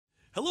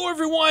Hello,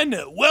 everyone.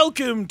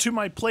 Welcome to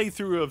my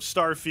playthrough of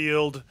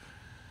Starfield.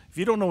 If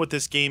you don't know what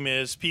this game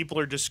is, people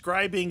are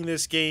describing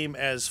this game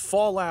as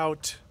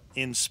Fallout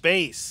in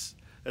space.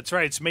 That's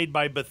right, it's made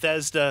by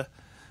Bethesda.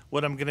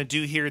 What I'm going to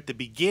do here at the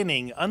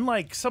beginning,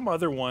 unlike some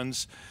other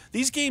ones,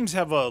 these games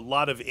have a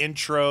lot of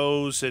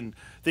intros and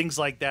things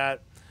like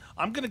that.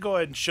 I'm going to go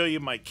ahead and show you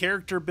my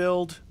character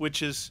build,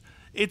 which is,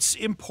 it's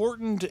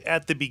important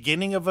at the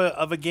beginning of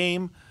a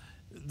game.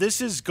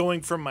 This is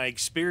going from my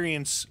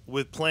experience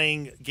with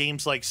playing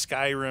games like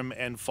Skyrim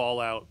and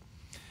Fallout.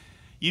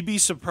 You'd be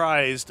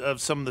surprised of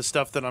some of the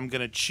stuff that I'm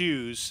going to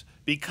choose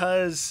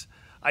because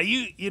I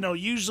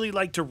usually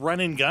like to run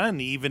and gun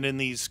even in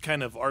these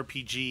kind of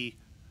RPG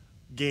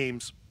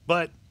games,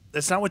 but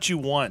that's not what you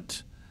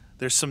want.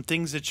 There's some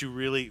things that you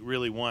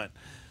really want.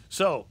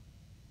 So,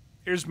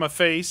 here's my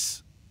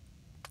face.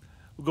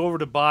 We'll go over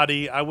to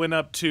body. I went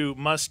up to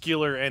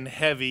muscular and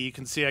heavy. You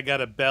can see I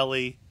got a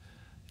belly.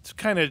 It's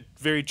kind of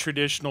very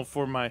traditional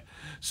for my...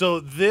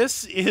 So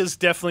this is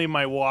definitely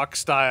my walk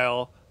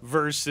style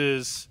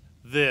versus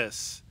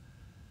this.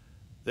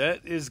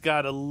 That has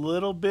got a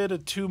little bit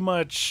of too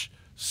much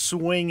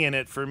swing in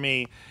it for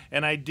me.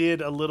 And I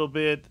did a little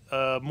bit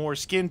more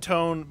skin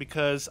tone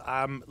because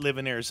I live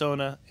in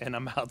Arizona and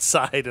I'm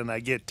outside and I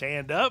get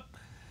tanned up.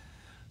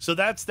 So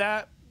that's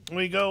that.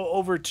 We go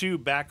over to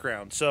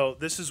background. So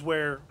this is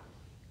where...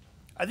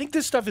 I think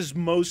this stuff is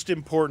most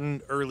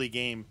important early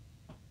game.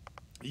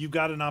 You've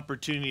got an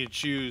opportunity to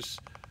choose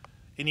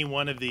any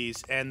one of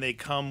these, and they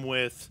come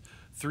with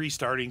 3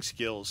 starting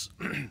skills.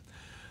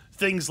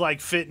 Things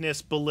like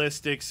fitness,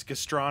 ballistics,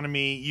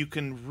 gastronomy. You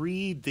can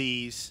read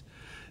these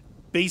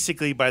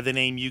basically by the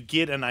name. You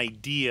get an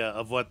idea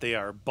of what they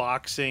are.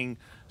 Boxing,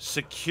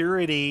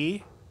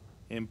 security,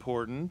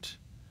 important.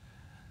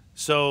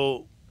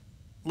 So,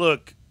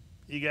 look,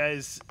 you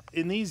guys,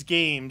 in these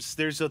games,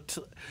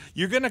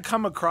 you're going to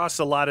come across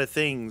a lot of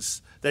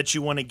things that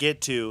you want to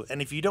get to.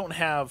 And if you don't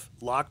have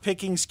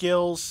lockpicking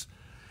skills,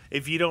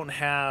 if you don't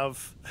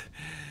have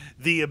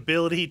the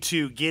ability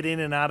to get in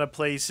and out of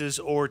places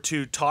or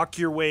to talk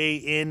your way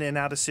in and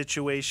out of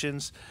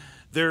situations,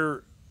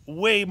 they're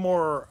way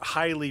more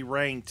highly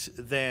ranked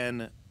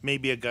than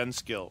maybe a gun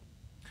skill.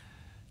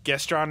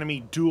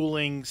 Gastronomy,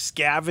 dueling,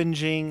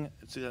 scavenging,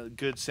 it's a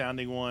good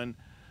sounding one.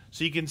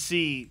 So you can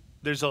see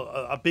there's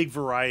a big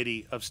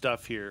variety of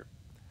stuff here.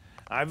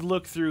 I've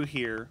looked through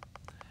here,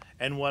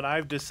 and what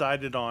I've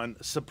decided on,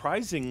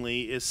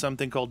 surprisingly, is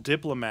something called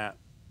Diplomat,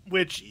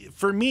 which,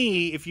 for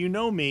me, if you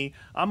know me,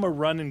 I'm a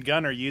run and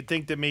gunner. You'd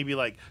think that maybe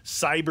like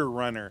Cyber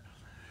Runner.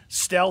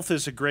 Stealth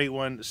is a great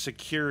one.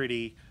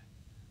 Security.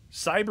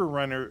 Cyber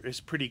Runner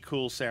is pretty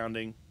cool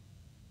sounding.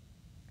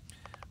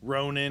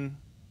 Ronin.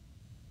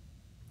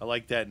 I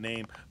like that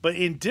name. But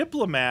in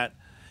Diplomat,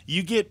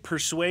 you get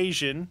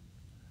Persuasion,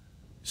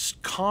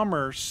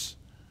 Commerce,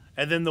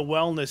 and then the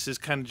Wellness is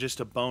kind of just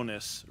a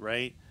bonus,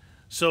 right?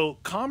 So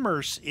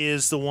Commerce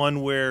is the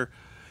one where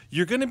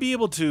you're going to be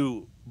able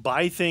to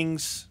buy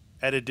things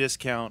at a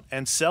discount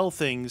and sell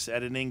things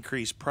at an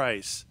increased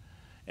price.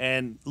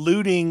 And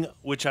looting,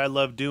 which I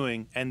love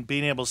doing, and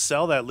being able to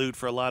sell that loot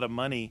for a lot of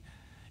money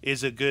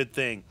is a good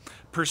thing.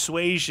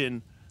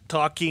 Persuasion,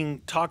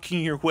 talking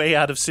your way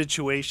out of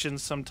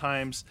situations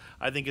sometimes,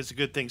 I think is a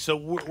good thing. So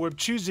we're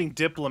choosing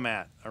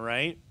Diplomat, all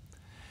right?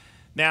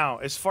 Now,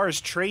 as far as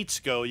traits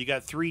go, you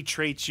got 3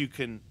 traits you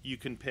can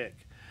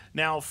pick.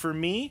 Now, for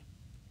me,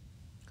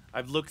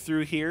 I've looked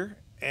through here,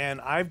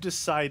 and I've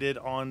decided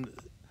on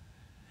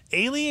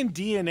Alien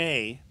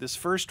DNA, this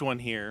first one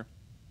here.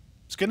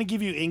 It's going to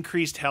give you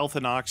increased health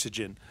and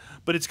oxygen,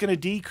 but it's going to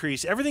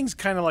decrease. Everything's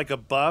kind of like a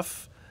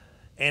buff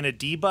and a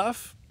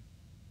debuff.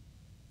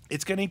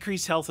 It's going to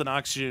increase health and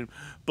oxygen,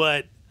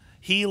 but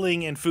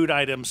healing and food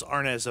items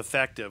aren't as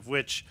effective,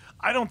 which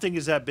I don't think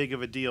is that big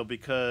of a deal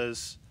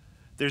because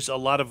there's a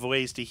lot of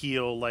ways to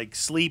heal, like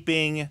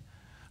sleeping.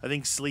 I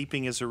think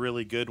sleeping is a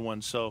really good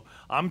one. So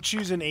I'm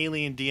choosing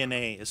Alien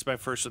DNA as my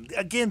first one.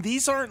 Again,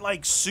 these aren't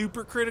like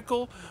super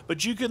critical,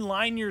 but you can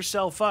line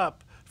yourself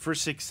up for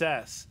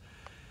success.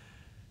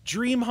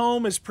 Dream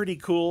Home is pretty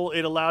cool.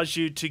 It allows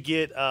you to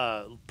get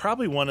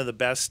probably one of the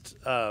best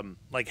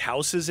like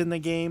houses in the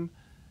game.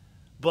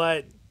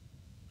 But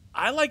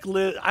I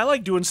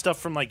like doing stuff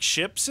from like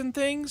ships and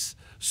things.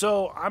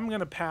 So I'm going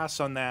to pass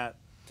on that.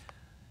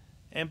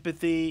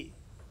 Empathy.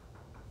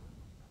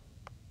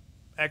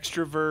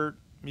 Extrovert,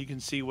 you can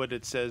see what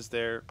it says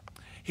there.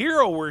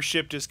 Hero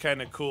worshipped is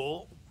kind of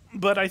cool,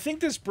 but I think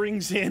this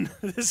brings in,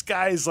 this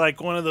guy's like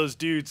one of those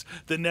dudes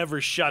that never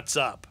shuts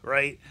up,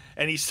 right?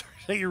 And he's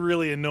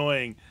really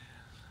annoying.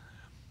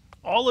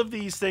 All of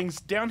these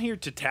things down here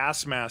to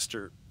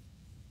Taskmaster.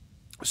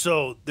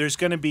 So there's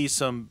going to be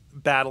some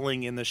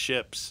battling in the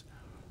ships.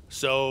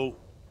 So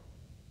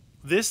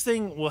this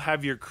thing will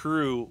have your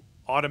crew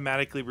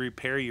automatically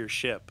repair your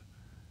ship.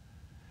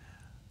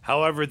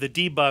 However, the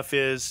debuff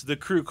is the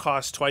crew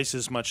costs twice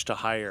as much to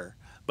hire.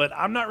 But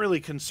I'm not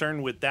really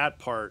concerned with that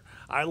part.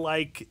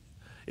 I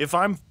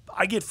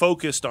get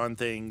focused on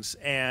things,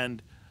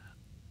 and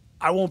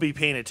I won't be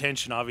paying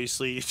attention,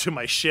 obviously, to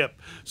my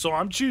ship. So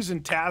I'm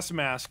choosing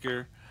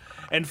Taskmaster.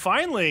 And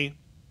finally,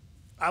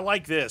 I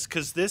like this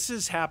because this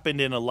has happened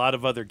in a lot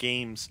of other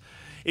games.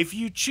 If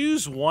you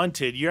choose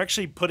Wanted, you're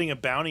actually putting a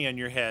bounty on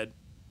your head,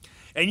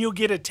 and you'll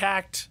get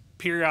attacked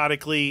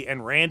periodically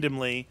and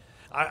randomly.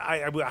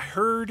 I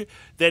heard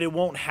that it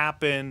won't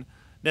happen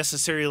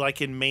necessarily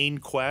like in main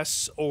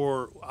quests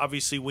or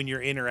obviously when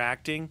you're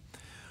interacting,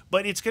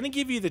 but it's going to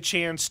give you the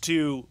chance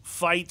to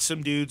fight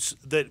some dudes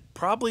that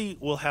probably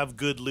will have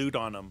good loot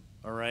on them,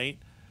 all right?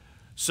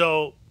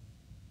 So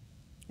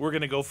we're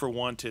going to go for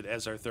Wanted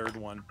as our third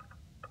one.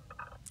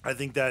 I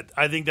think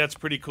that's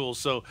pretty cool.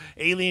 So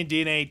Alien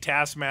DNA,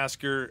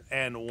 Taskmaster,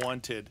 and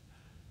Wanted.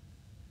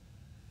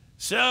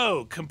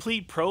 So,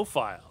 complete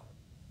profile.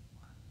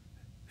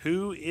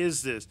 Who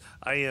is this?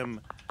 I am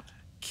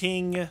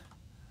King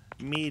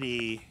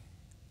Meaty.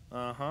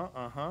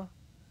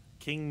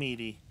 King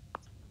Meaty.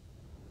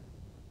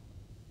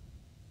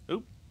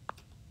 Oop.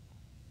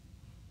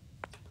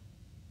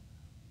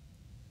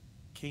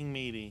 King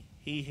Meaty.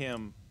 He,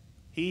 him.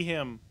 He,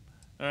 him.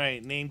 All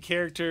right, name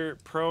character,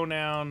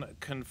 pronoun,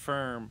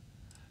 confirm.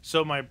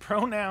 So my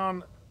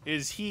pronoun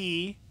is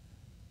he,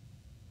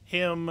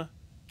 him,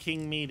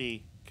 King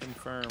Meaty,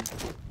 confirm.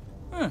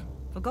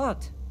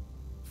 Forgot.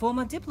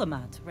 Former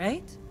diplomat,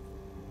 right?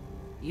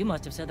 You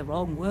must have said the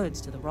wrong words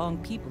to the wrong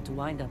people to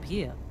wind up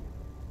here.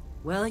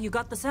 Well, you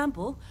got the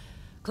sample.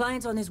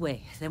 Client's on his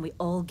way, then we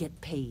all get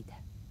paid.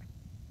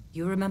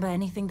 You remember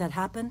anything that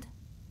happened?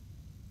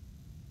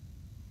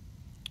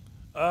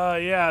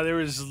 Yeah, there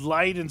was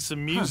light and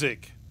some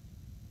music.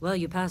 Well,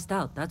 you passed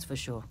out, that's for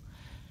sure.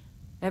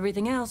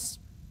 Everything else,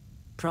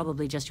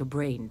 probably just your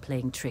brain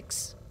playing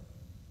tricks.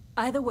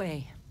 Either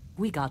way,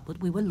 we got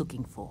what we were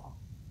looking for.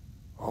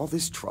 All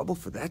this trouble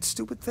for that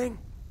stupid thing?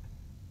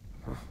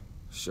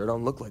 Sure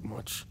don't look like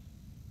much.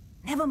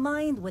 Never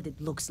mind what it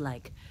looks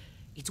like.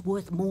 It's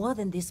worth more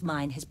than this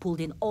mine has pulled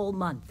in all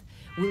month.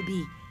 Will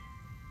be...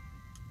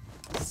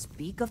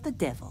 Speak of the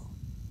devil.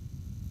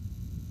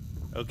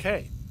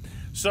 Okay.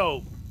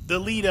 So, the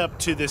lead up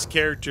to this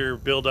character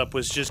build up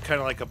was just kind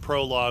of like a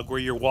prologue where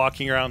you're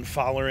walking around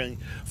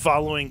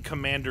following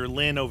Commander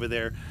Lin over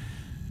there.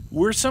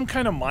 We're some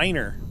kind of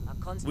miner.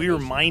 We were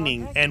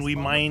mining, and we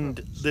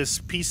mined this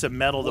piece of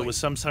metal that was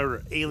some sort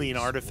of alien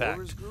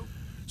artifact.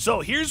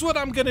 So here's what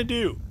I'm going to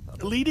do.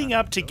 Leading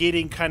up to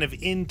getting kind of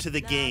into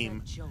the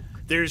game,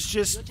 there's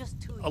just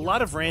a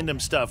lot of random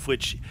stuff,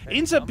 which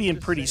ends up being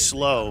pretty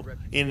slow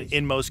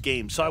in most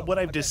games. So what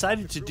I've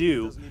decided to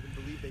do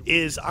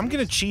is I'm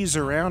going to cheese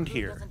around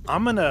here.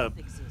 I'm going to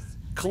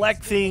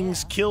collect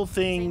things, kill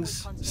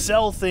things,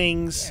 sell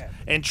things,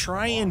 and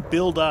try and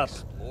build up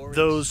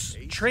those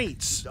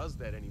traits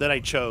that I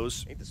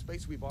chose.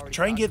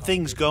 Try and get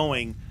things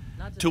going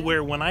to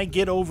where when I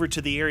get over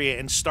to the area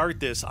and start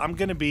this, I'm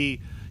going to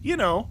be, you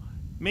know,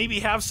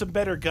 maybe have some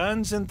better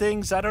guns and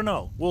things. I don't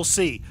know. We'll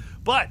see.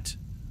 But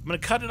I'm going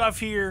to cut it off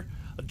here.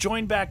 I'll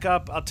join back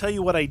up. I'll tell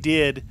you what I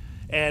did,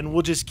 and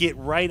we'll just get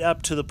right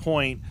up to the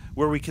point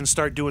where we can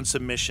start doing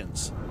some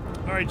missions.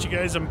 All right, you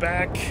guys, I'm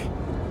back.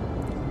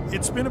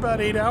 It's been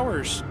about 8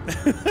 hours.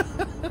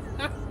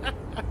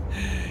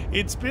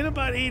 It's been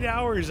about 8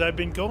 hours. I've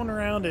been going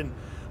around and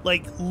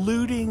like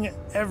looting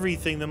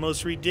everything, the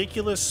most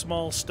ridiculous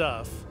small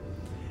stuff,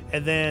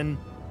 and then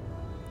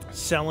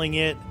selling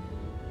it,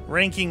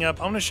 ranking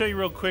up. I'm going to show you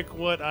real quick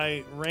what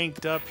I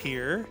ranked up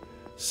here.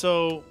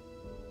 So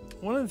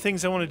one of the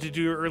things I wanted to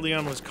do early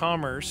on was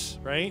commerce,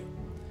 right?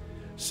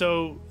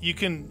 So you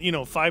can, you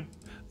know,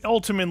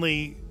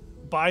 ultimately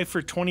buy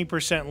for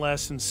 20%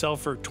 less and sell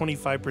for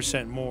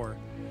 25% more.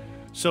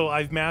 So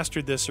I've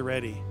mastered this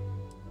already.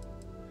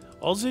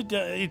 Also,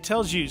 it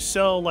tells you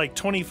sell like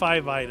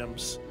 25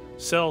 items,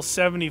 sell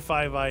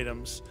 75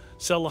 items,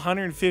 sell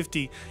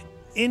 150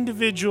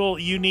 individual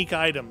unique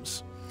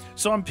items.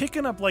 So I'm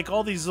picking up like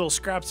all these little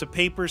scraps of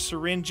paper,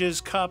 syringes,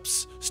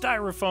 cups,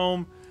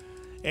 styrofoam,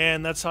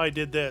 and that's how I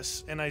did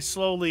this. And I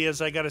slowly, as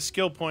I got a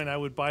skill point, I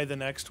would buy the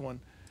next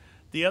one.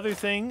 The other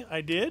thing I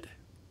did,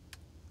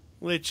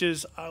 which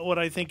is what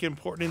I think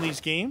important in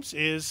these games,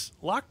 is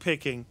lock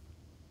picking.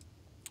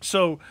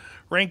 So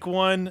rank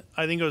 1,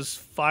 I think it was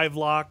 5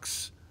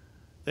 locks,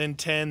 then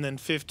 10, then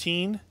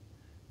 15.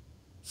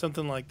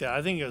 Something like that.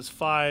 I think it was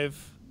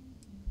 5.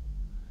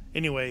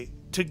 Anyway,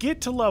 to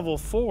get to level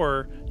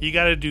 4, you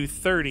got to do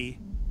 30.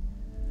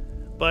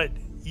 But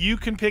you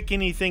can pick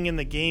anything in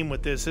the game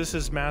with this. This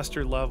is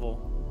master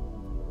level.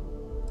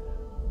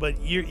 But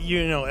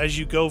you know, as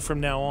you go from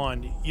now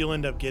on, you'll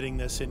end up getting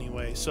this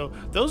anyway. So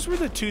those were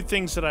the 2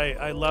 things that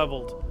I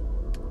leveled.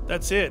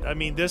 That's it. I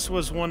mean, this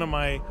was one of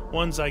my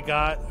ones I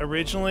got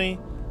originally.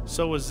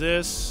 So was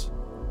this.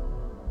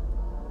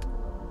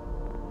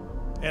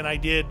 And I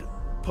did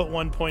put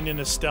 1 point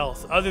into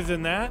stealth. Other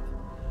than that,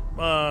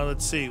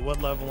 let's see,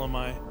 what level am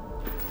I?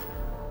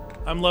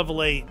 I'm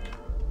level 8.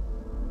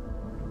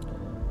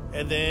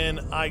 And then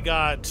I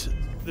got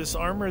this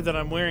armor that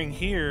I'm wearing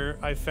here,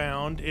 I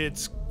found.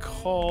 It's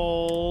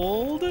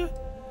called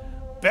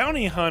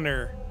Bounty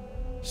Hunter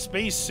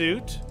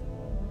Spacesuit.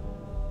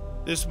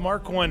 This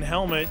Mark I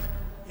helmet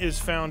is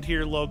found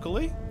here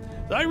locally.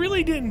 I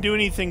really didn't do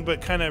anything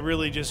but kind of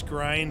really just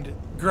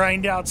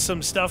grind out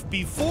some stuff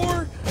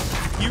before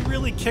you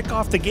really kick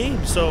off the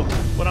game. So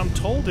what I'm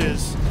told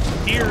is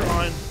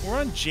we're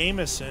on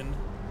Jameson.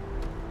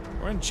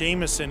 We're on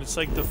Jameson. It's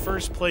like the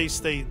first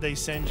place they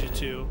send you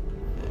to.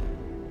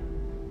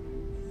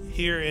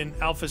 Here in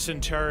Alpha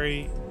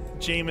Centauri,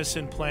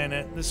 Jameson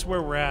planet. This is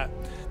where we're at.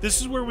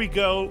 This is where we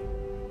go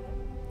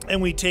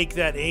and we take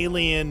that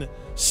alien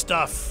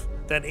stuff,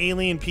 that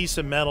alien piece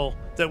of metal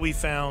that we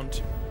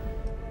found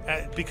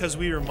because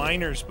we were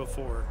miners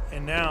before.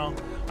 And now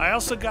I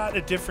also got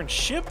a different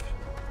ship.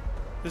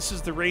 This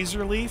is the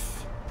Razor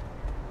Leaf.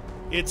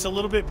 It's a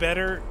little bit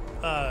better,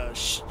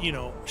 you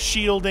know,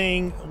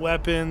 shielding,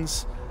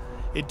 weapons.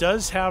 It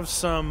does have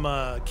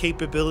some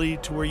capability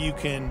to where you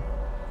can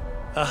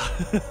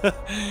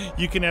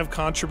you can have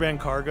contraband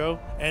cargo,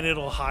 and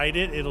it'll hide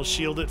it. It'll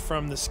shield it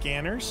from the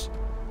scanners.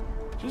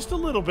 Just a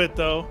little bit,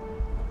 though.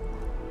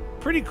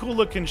 Pretty cool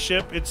looking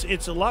ship.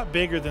 It's a lot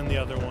bigger than the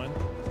other one.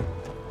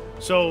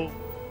 So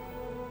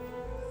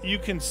you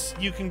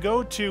can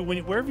go to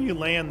wherever you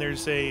land.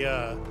 There's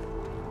a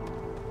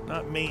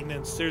not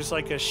maintenance. There's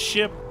like a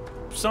ship,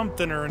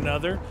 something or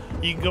another.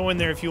 You can go in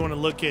there if you want to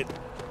look at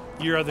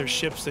your other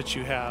ships that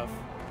you have.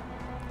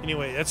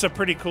 Anyway, that's a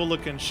pretty cool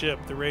looking ship,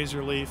 the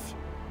Razor Leaf.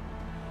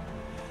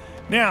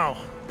 Now,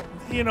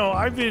 you know,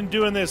 I've been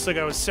doing this, like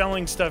I was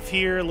selling stuff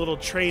here, a little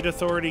trade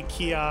authority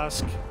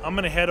kiosk. I'm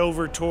going to head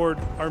over toward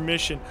our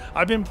mission.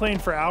 I've been playing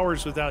for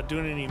hours without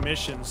doing any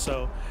missions,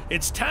 so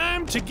it's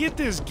time to get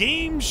this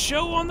game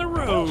show on the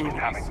road.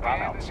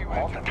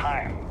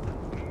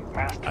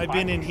 I've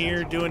been in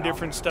here doing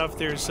different stuff.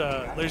 There's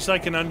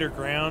like an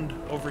underground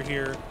over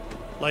here,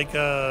 like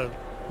a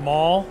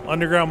mall,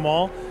 underground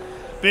mall.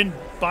 Been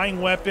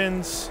buying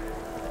weapons,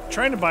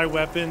 trying to buy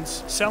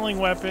weapons, selling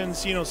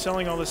weapons, you know,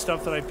 selling all the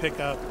stuff that I pick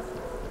up.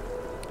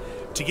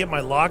 To get my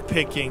lock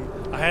picking,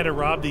 I had to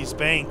rob these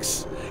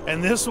banks.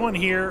 And this one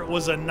here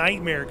was a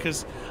nightmare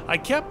because I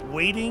kept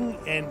waiting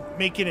and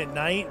making it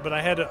night, but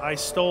I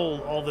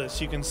stole all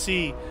this. You can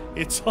see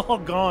it's all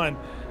gone.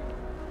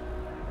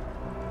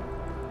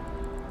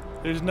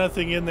 There's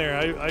nothing in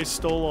there. I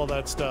stole all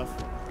that stuff.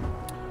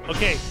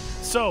 Okay,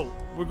 so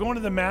we're going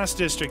to the Mass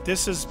District.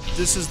 This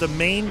is the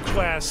main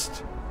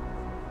quest.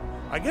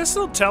 I guess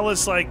they'll tell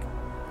us like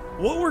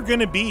what we're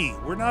gonna be.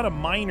 We're not a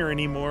miner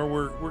anymore.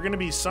 We're gonna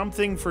be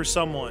something for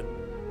someone.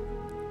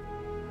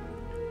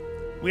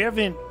 We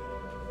haven't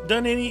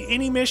done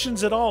any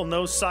missions at all.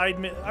 No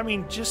side I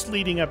mean, just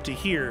leading up to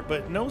here,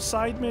 but no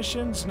side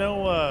missions,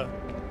 no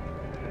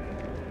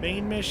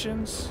main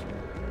missions.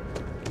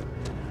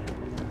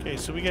 Okay,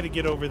 so we got to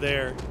get over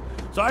there.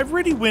 So I've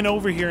already went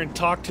over here and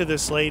talked to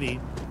this lady,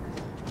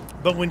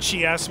 but when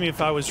she asked me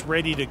if I was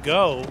ready to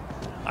go,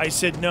 I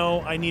said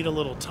no, I need a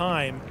little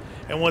time.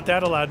 And what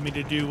that allowed me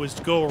to do was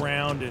to go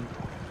around and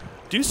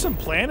do some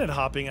planet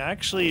hopping. I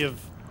actually have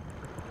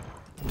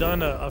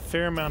done a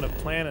fair amount of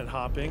planet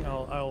hopping.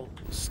 I'll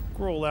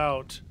scroll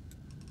out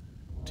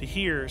to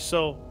here.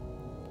 So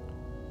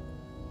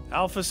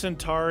Alpha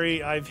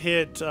Centauri, I've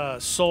hit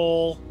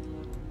Sol,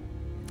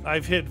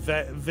 I've hit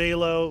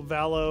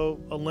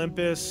Valo,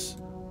 Olympus,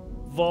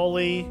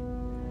 Volley,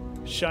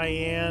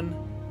 Cheyenne.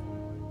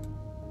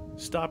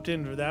 Stopped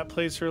into that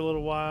place for a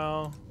little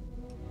while.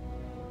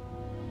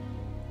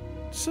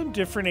 Some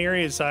different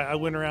areas I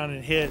went around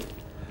and hit.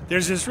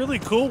 There's this really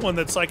cool one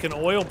that's like an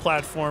oil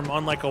platform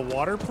on like a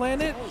water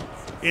planet.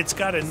 It's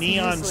got a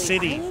neon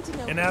city.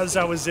 And as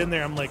I was in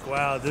there, I'm like,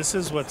 wow, this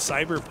is what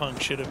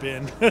Cyberpunk should have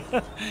been.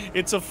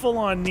 It's a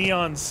full-on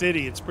neon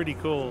city. It's pretty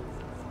cool.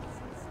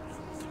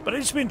 But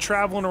I've just been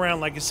traveling around,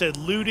 like I said,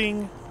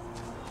 looting.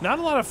 Not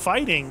a lot of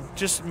fighting,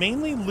 just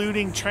mainly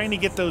looting, trying to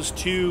get those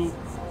two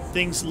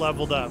things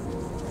leveled up.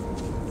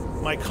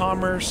 My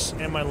commerce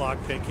and my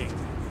lockpicking.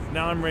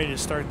 Now I'm ready to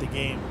start the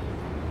game.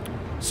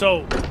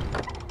 So,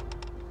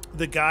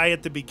 the guy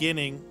at the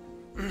beginning,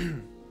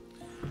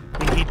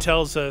 when he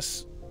tells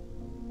us,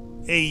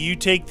 hey, you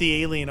take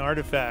the alien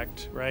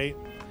artifact, right?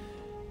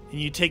 And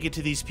you take it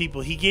to these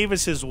people. He gave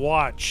us his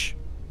watch,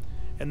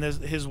 and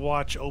his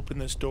watch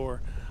opened this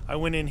door. I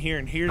went in here,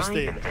 and here's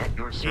the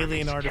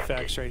alien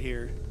artifacts right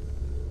here.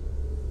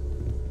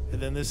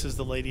 And then this is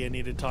the lady I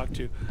need to talk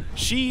to.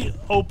 She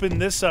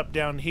opened this up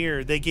down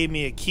here. They gave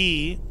me a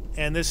key,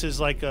 and this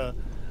is like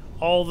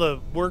all the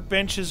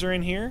workbenches are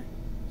in here.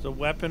 There's a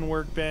weapon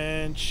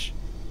workbench,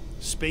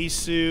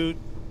 spacesuit,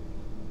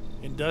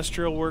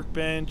 industrial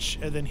workbench,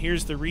 and then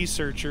here's the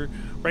researcher.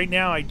 Right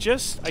now, I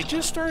just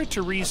started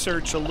to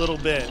research a little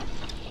bit.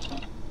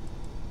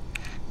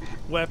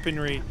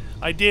 Weaponry.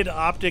 I did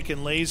optic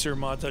and laser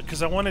mods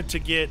because I wanted to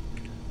get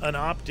an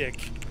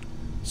optic.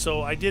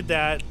 So I did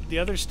that. The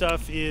other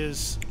stuff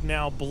is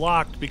now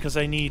blocked because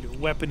I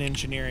need weapon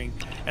engineering.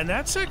 And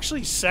that's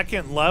actually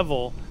second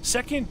level,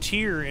 second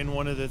tier in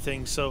one of the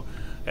things. So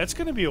that's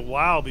going to be a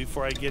while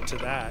before I get to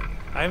that.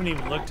 I haven't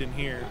even looked in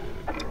here.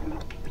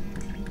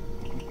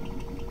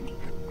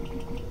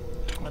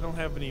 I don't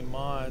have any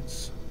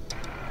mods.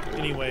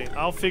 Anyway,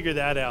 I'll figure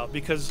that out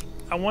because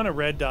I want a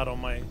red dot on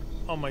my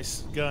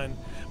gun.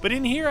 But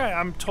in here,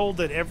 I'm told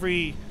that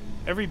every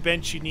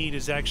bench you need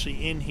is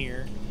actually in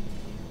here.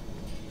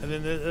 And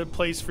then the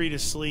place for you to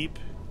sleep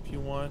if you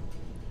want.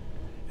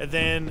 And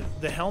then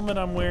the helmet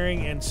I'm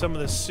wearing and some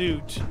of the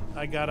suit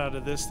I got out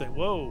of this thing.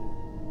 Whoa.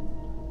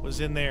 Was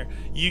in there.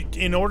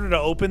 In order to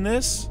open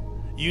this,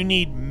 you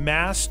need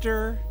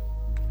master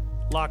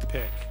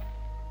lockpick.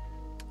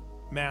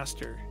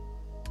 Master.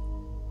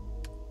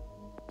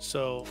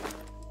 So,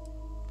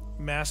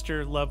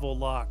 master level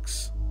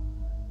locks.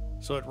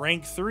 So at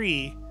rank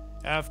 3,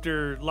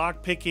 after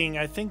lockpicking,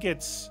 I think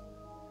it's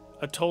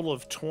a total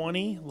of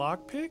 20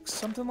 lockpicks,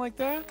 something like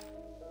that.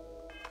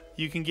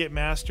 You can get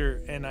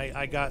master, and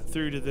I got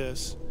through to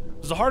this. It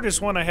was the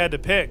hardest one I had to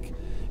pick.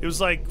 It was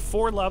like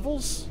 4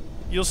 levels.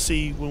 You'll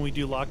see when we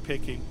do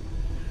lockpicking.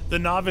 The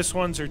novice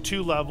ones are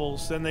 2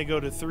 levels, then they go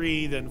to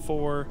 3, then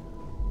 4.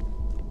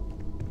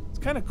 It's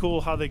kind of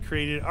cool how they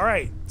created it. All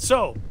right,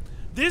 so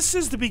this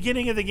is the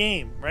beginning of the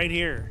game right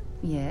here.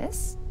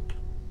 Yes?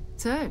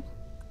 So,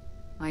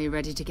 are you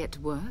ready to get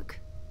to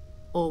work?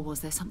 Or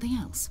was there something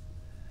else?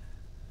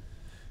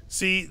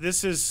 See,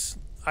 this is...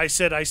 I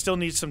said I still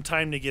need some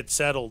time to get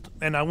settled,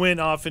 and I went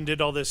off and did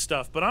all this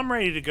stuff, but I'm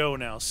ready to go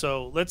now,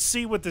 so let's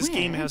see what this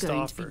game has to offer. We're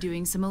going to be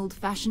doing some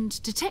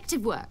old-fashioned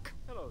detective work.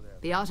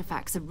 The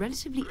artifacts are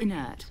relatively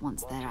inert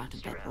once they're out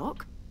of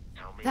bedrock.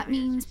 That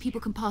means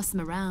people can pass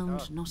them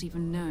around, not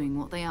even knowing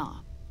what they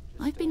are.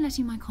 I've been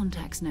letting my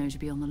contacts know to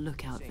be on the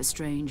lookout for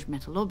strange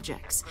metal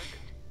objects.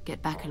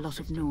 Get back a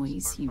lot of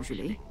noise,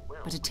 usually,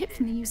 but a tip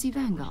from the UC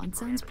Vanguard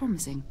sounds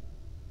promising.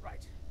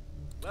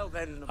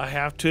 I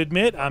have to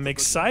admit, I'm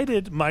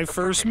excited. My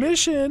first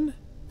mission.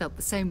 Felt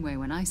the same way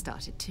when I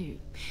started, too.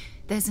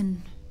 There's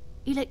an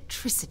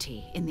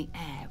electricity in the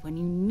air when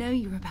you know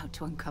you're about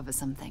to uncover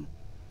something.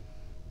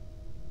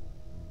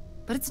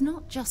 But it's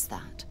not just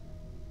that.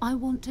 I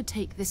want to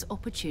take this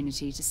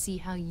opportunity to see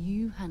how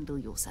you handle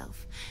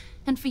yourself,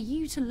 and for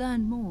you to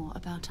learn more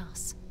about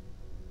us.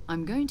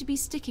 I'm going to be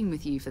sticking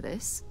with you for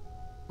this.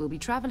 We'll be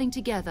traveling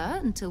together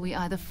until we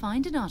either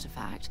find an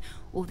artifact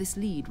or this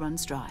lead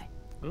runs dry.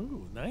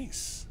 Ooh,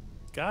 nice.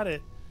 Got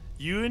it.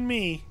 You and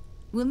me.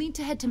 We'll need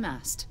to head to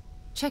Mast.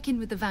 Check in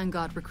with the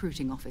Vanguard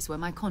recruiting office where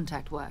my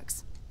contact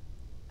works.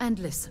 And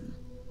listen,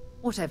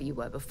 whatever you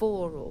were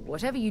before or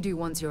whatever you do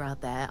once you're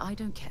out there, I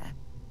don't care.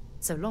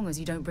 So long as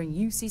you don't bring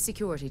UC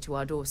security to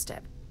our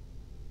doorstep.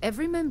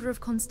 Every member of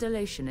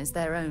Constellation is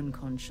their own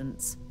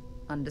conscience.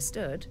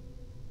 Understood?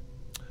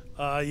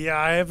 Yeah,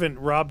 I haven't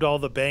robbed all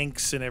the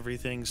banks and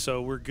everything,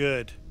 so we're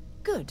good.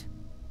 Good.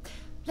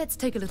 Let's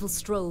take a little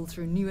stroll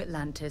through New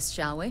Atlantis,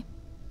 shall we?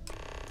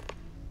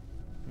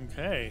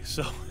 Okay,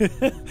 so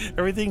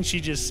everything she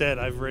just said,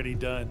 I've already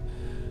done.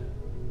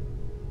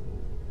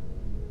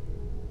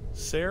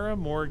 Sarah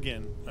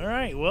Morgan. All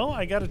right, well,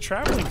 I got a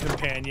traveling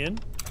companion.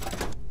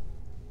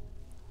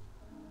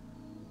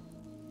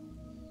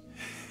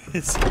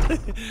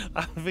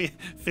 I'm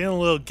feeling a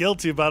little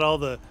guilty about all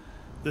the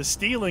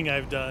stealing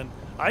I've done.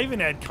 I even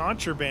had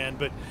contraband,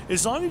 but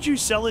as long as you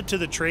sell it to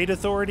the trade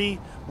authority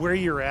where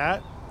you're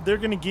at, they're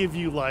going to give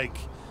you, like,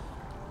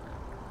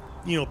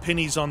 you know,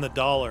 pennies on the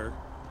dollar.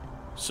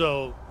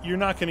 So you're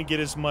not going to get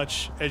as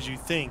much as you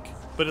think,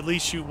 but at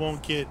least you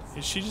won't get...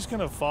 Is she just going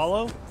to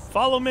follow?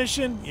 Follow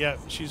mission? Yeah,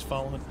 she's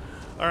following.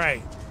 All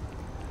right.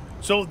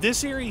 So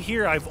this area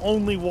here, I've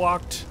only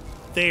walked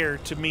there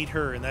to meet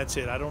her, and that's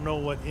it. I don't know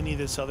what any of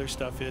this other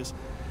stuff is.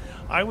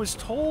 I was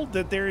told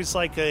that there is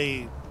like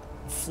a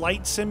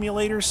flight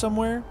simulator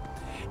somewhere,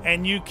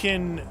 and you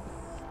can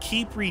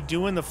keep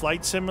redoing the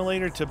flight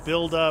simulator to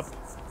build up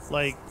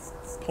like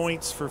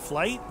points for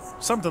flight,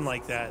 something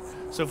like that.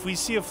 So if we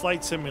see a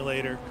flight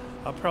simulator,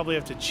 I'll probably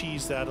have to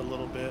cheese that a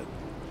little bit.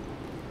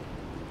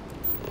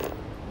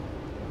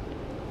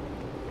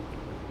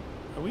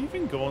 Are we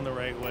even going the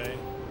right way?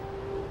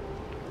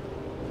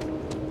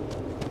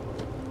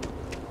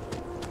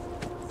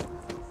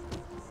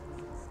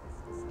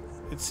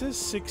 It says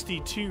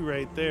 62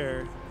 right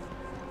there.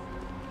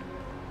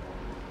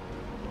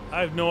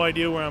 I have no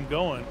idea where I'm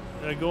going.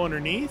 Did I go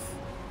underneath?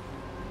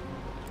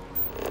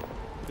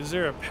 Is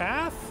there a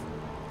path?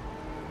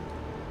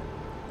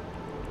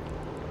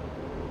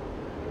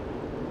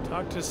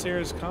 Talk to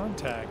Sarah's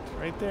contact.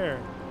 Right there.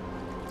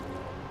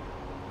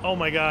 Oh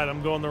my god,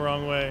 I'm going the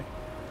wrong way.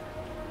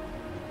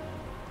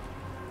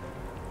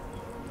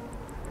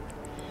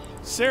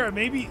 Sarah,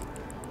 maybe...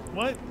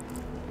 What?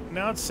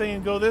 Now it's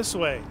saying go this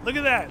way. Look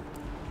at that!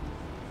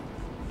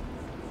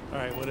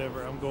 Alright,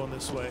 whatever. I'm going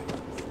this way.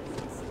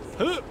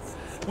 Huh.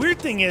 Weird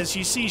thing is,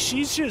 you see,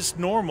 she's just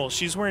normal.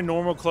 She's wearing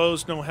normal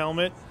clothes, no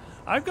helmet.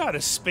 I've got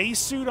a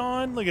spacesuit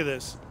on. Look at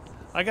this.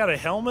 I got a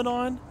helmet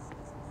on.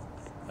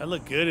 I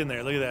look good in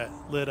there. Look at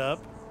that. Lit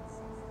up.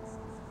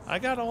 I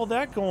got all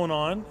that going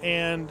on,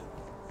 and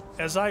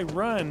as I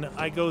run,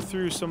 I go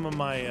through some of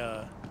my...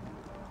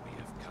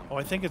 Oh,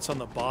 I think it's on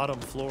the bottom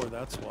floor.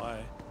 That's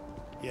why.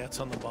 Yeah,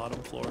 it's on the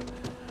bottom floor.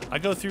 I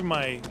go through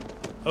my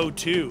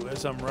O2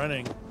 as I'm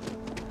running.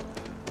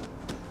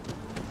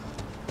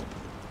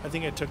 I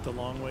think I took the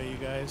long way, you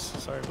guys.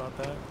 Sorry about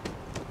that.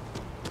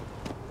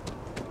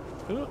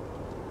 Ooh.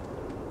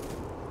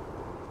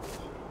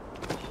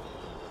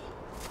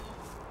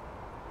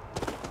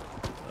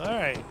 All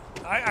right.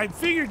 I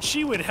figured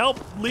she would help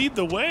lead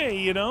the way,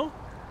 you know?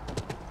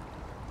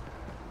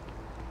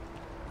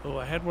 Oh,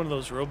 I had one of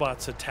those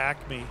robots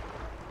attack me.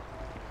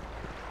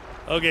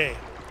 Okay,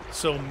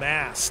 so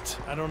mast.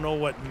 I don't know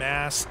what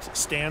mast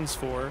stands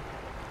for.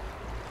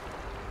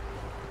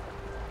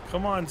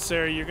 Come on,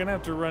 Sarah, you're gonna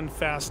have to run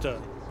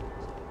faster.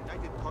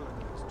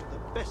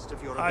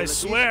 I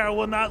swear I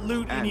will not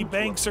loot any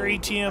banks or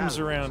ATMs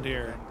around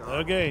here.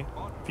 Okay,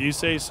 if you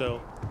say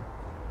so.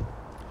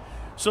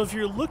 So if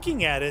you're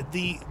looking at it,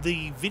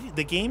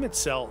 the game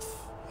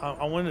itself,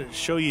 I wanted to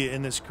show you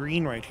in this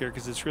green right here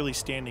because it's really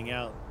standing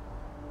out.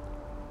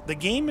 The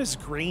game is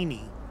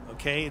grainy,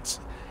 okay?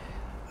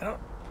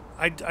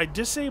 I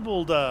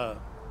disabled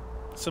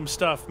some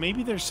stuff.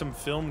 Maybe there's some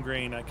film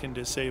grain I can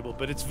disable,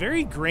 but it's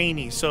very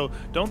grainy, so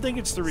don't think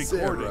it's the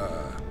recording.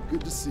 Sarah,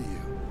 good to see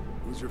you.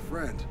 Who's your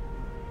friend?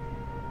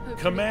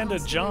 Hopefully Commander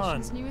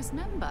John. Constellation's newest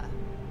member.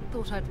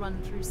 Thought I'd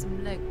run through some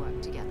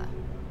legwork together.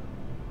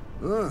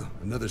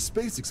 Another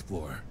space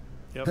explorer.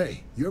 Yep.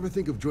 Hey, you ever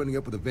think of joining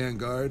up with the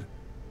Vanguard?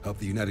 Help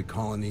the United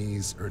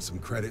Colonies, earn some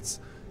credits,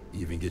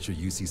 even get your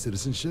UC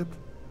citizenship?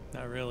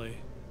 Not really.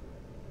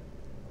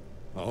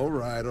 All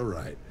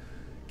right.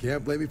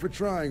 Can't blame me for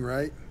trying,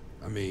 right?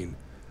 I mean,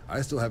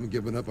 I still haven't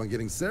given up on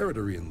getting Sarah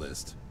to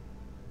re-enlist.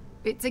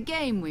 It's a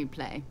game we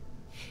play.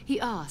 He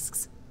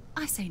asks,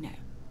 I say no.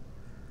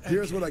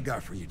 Here's what I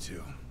got for you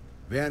two.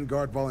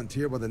 Vanguard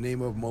volunteer by the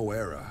name of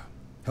Moera.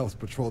 Helps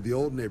patrol the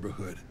old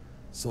neighborhood.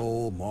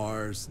 Sol,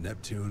 Mars,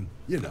 Neptune,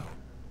 you know.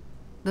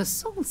 The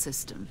Sol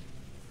system?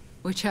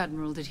 Which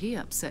admiral did he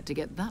upset to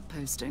get that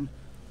posting?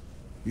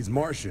 He's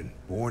Martian,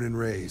 born and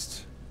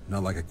raised.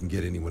 Not like I can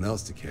get anyone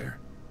else to care.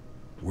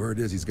 Word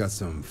is he's got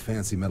some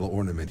fancy metal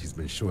ornament he's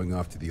been showing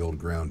off to the old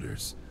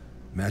grounders.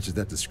 Matches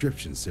that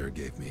description Sarah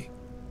gave me.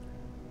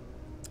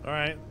 All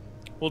right.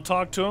 We'll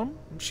talk to him.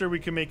 I'm sure we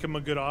can make him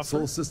a good offer.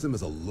 Sol system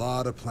is a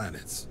lot of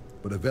planets,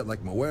 but a vet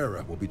like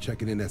Moera will be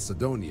checking in at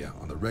Sidonia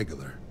on the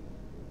regular.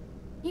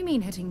 You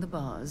mean hitting the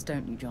bars,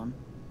 don't you, John?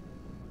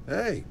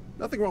 Hey,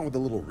 nothing wrong with a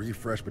little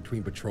refresh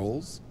between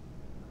patrols.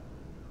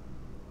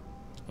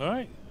 All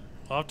right.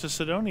 Off to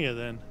Sidonia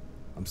then.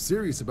 I'm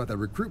serious about that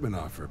recruitment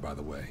offer, by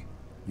the way.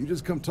 You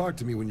just come talk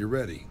to me when you're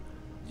ready.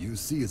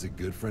 UC is a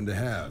good friend to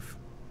have.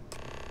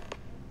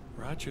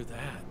 Roger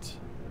that.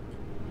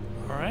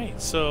 All right,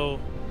 so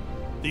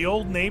the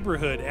old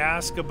neighborhood.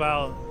 Ask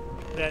about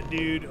that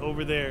dude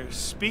over there.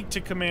 Speak to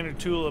Commander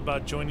Toole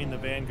about joining the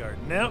Vanguard.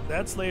 Nope,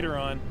 that's later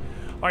on.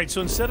 All right,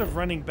 so instead of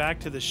running back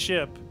to the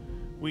ship,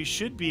 we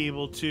should be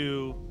able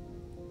to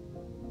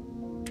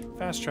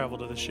fast travel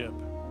to the ship.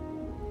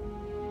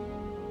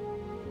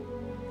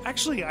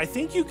 Actually, I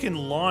think you can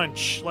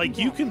launch, like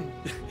you can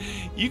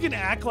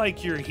act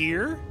like you're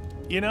here,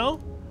 you know?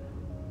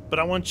 But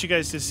I want you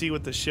guys to see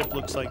what the ship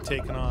looks like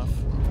taking off.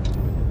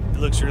 It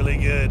looks really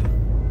good.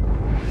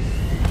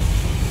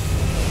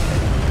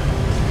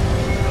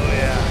 Oh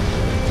yeah,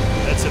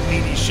 that's a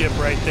meaty ship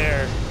right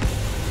there.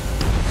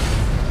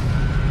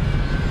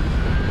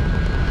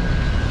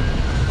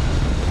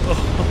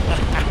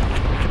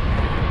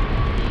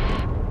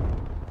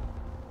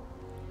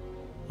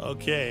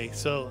 Okay,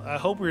 so I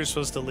hope we were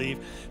supposed to leave.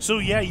 So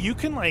yeah, you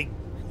can like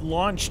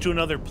launch to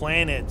another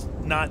planet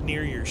not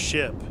near your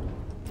ship.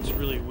 It's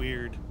really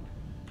weird.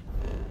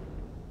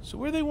 So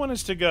where they want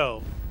us to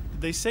go?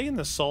 Did they say in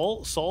the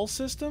Sol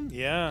system?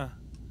 Yeah.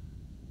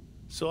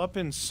 So up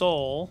in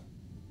Sol.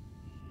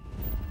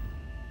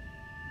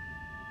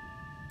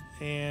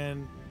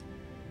 And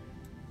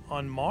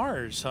on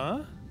Mars,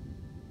 huh?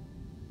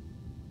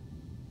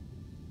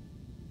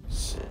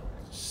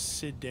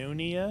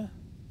 Sidonia?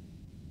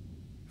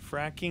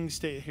 Fracking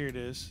state. Here it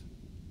is.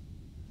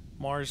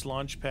 Mars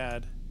launch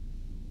pad.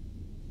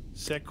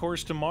 Set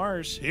course to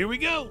Mars. Here we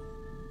go.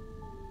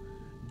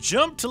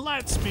 Jump to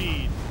light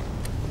speed.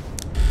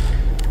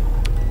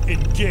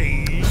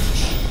 Engage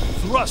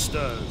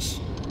thrusters.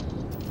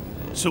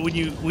 So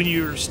when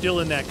you're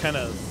still in that kind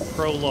of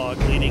prologue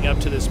leading up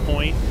to this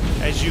point,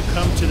 as you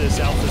come to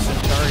this Alpha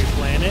Centauri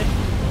planet,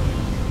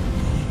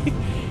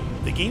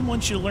 the game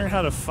wants you to learn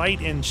how to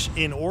fight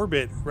in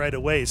orbit right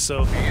away,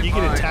 so you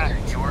get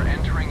attacked. You are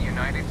entering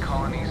United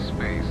Colonies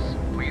space.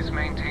 Please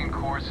maintain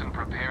course and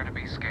prepare to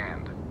be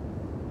scanned.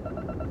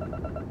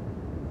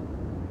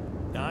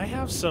 Now I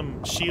have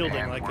some shielding,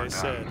 And like we're I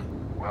said.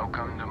 done.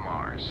 Welcome to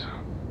Mars.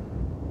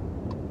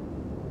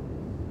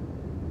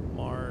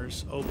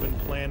 Mars, open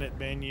planet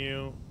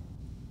menu.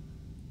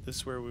 This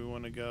is where we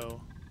want to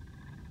go.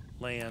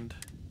 Land.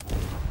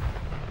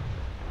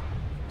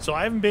 So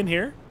I haven't been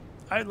here.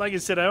 Like I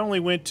said, I only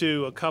went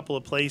to a couple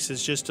of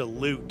places just to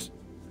loot.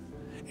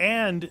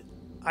 And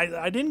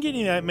I didn't get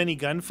any that many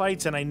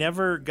gunfights, and I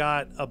never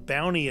got a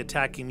bounty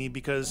attacking me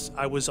because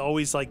I was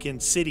always like in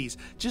cities,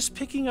 just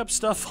picking up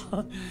stuff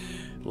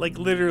like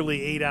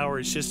literally 8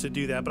 hours just to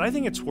do that. But I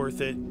think it's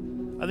worth it.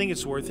 I think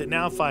it's worth it.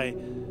 Now if I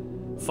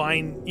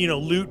find,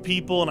 loot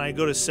people and I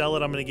go to sell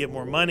it, I'm going to get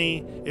more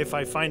money. If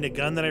I find a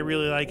gun that I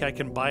really like, I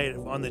can buy it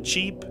on the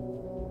cheap.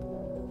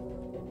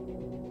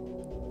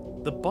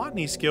 The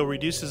botany skill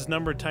reduces the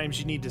number of times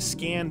you need to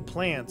scan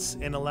plants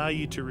and allow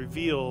you to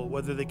reveal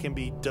whether they can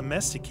be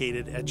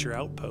domesticated at your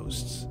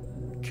outposts.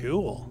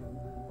 Cool.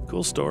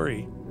 Cool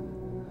story.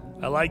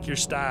 I like your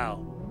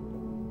style.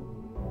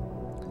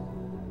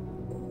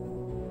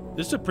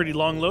 This is a pretty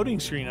long loading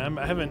screen.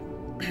 I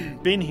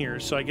haven't been here,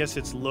 so I guess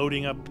it's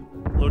loading up the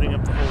whole area.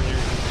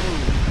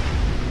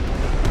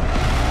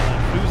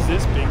 Who's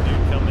this big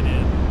dude coming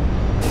in?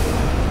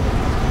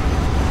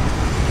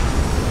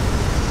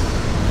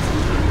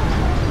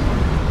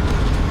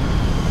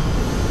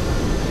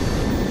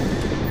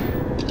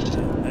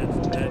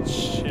 That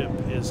ship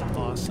is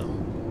awesome.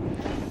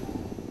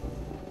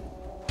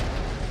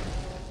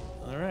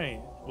 All right,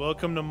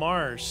 welcome to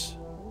Mars.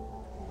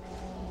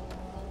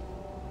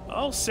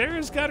 Oh,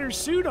 Sarah's got her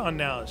suit on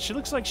now. She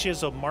looks like she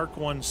has a Mark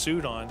I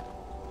suit on.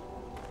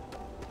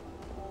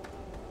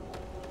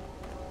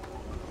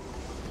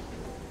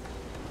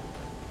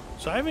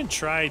 So I haven't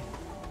tried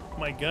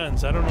my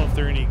guns. I don't know if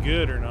they're any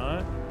good or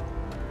not.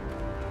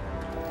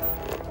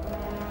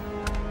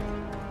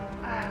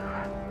 Oh,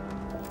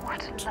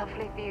 what a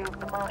lovely view of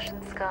the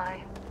Martian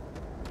sky.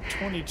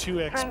 22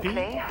 XP.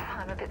 Frankly,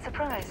 I'm a bit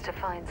surprised to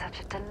find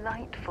such a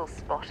delightful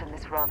spot in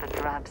this rather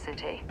drab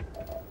city.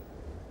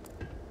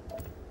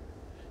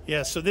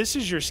 Yeah, so this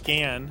is your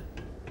scan,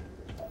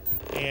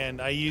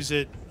 and I use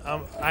it.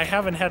 I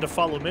haven't had to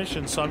follow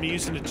missions, so I'm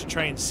using it to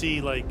try and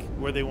see like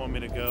where they want me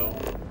to go.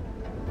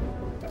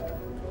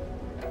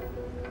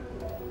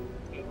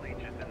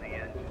 Leeches in the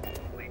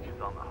engine, leeches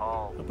on the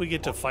hull. Hope we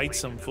get to fight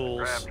some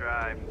fools. Grab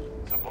drive.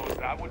 Suppose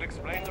that would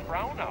explain the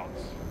brownouts.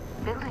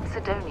 Building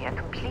Sidonia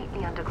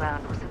completely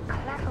underground was a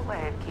clever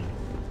way of keeping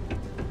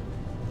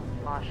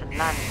the Martian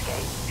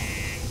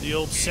landscape. The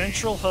old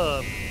central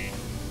hub.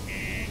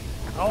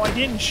 Oh, I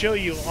didn't show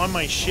you on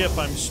my ship.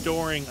 I'm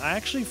storing. I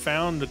actually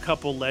found a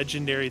couple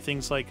legendary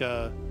things like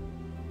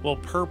well,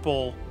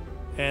 purple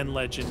and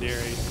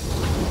legendary.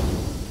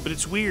 But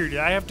it's weird.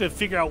 I have to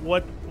figure out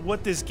what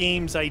this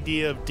game's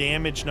idea of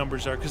damage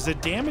numbers are, because the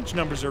damage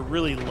numbers are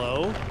really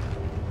low,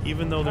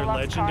 even though they're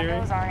legendary.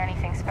 Condos aren't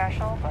anything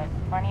special, but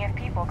plenty of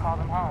people call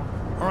them home.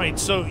 All right,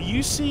 so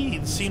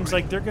UC, it seems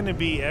like they're going to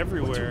be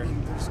everywhere.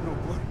 There's no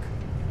work.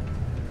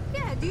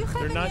 Yeah, do you have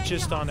They're any not idea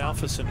just how on far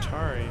Alpha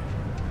Centauri.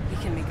 we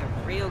can make a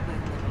real good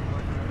living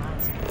working on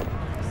Mars?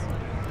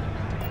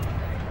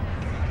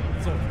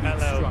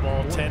 Hello,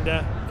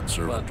 Balltender. Been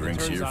serving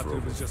drinks here for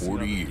over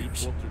 40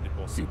 years.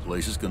 Few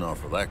places can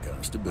offer that kind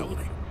of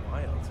stability.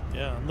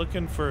 Yeah, I'm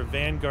looking for a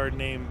Vanguard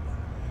named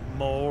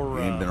He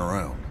ain't been Mora.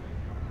 around.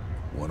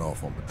 Went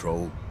off on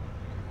patrol.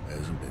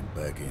 Hasn't been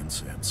back in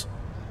since.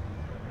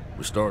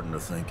 We're starting to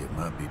think it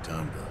might be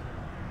time to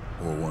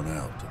pour one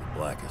out to the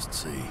blackest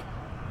sea.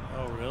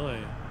 Oh,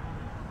 really?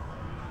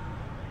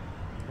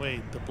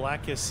 Wait, the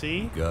Blackest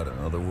Sea? Got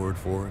another word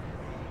for it?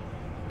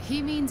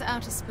 He means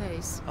outer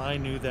space. I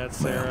knew that,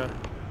 Sarah.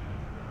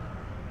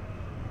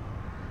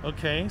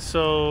 Okay,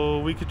 so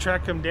we could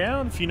track him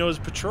down if you know his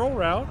patrol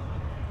route.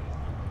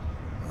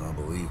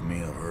 Believe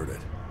me, I've heard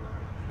it.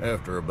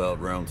 After about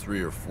round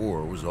 3 or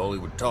 4 was all he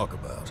would talk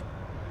about.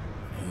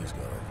 He's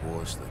got a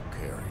voice that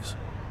carries.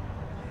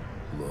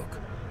 Look,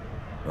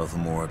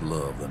 nothing more I'd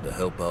love than to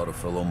help out a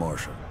fellow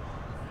Martian.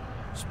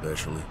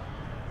 Especially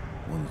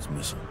one that's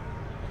missing.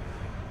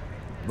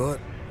 But,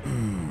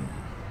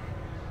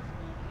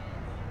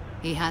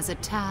 He has a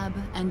tab,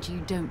 and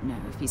you don't know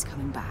if he's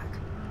coming back.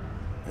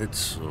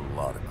 it's a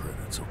lot of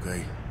credits,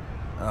 okay?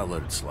 I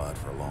let it slide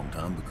for a long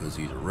time because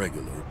he's a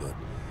regular, but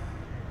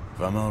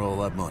if I'm out all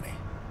that money,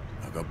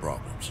 I've got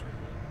problems.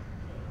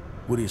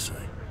 What do you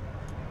say?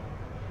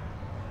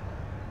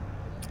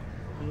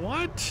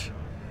 What?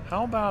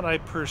 How about I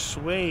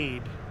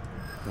persuade?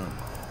 Come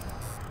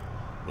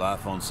on.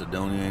 Life on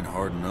Sidonia ain't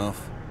hard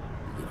enough.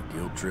 You gonna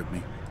guilt trip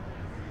me?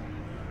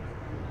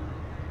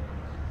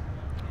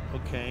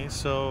 Okay,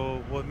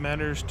 so what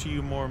matters to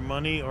you more,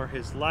 money or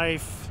his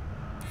life?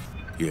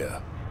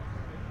 Yeah.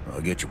 I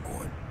get your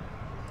point.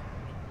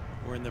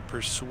 We're in the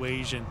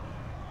persuasion.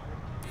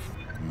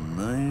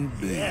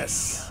 Maybe.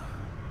 Yes!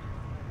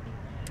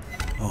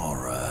 All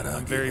right,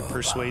 I'm very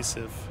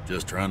persuasive.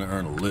 Just trying to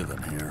earn a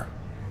living here.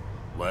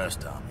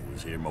 Last time he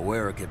was here,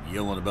 Moira kept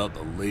yelling about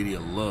the Lady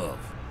of Love.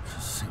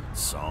 Singing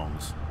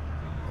songs.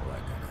 All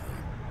that kind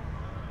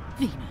of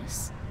thing.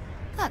 Venus?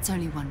 That's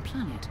only one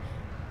planet.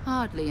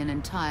 Hardly an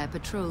entire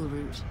patrol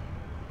route.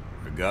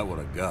 I got what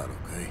I got,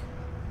 okay?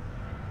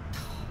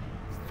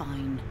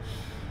 Fine.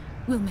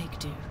 We'll make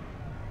do.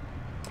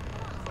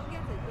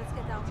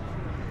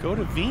 Go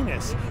to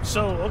Venus.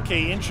 So,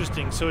 okay,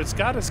 interesting. So it's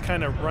got us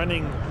kind of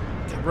running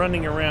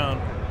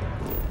around.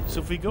 So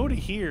if we go to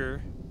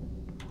here,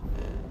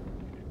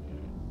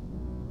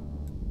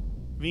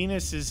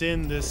 Venus is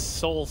in this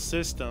Sol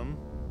system.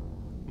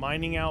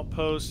 Mining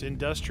outpost,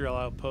 industrial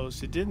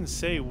outpost. It didn't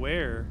say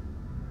where.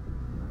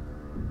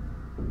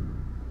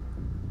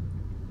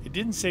 It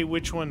didn't say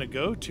which one to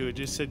go to. It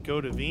just said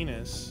go to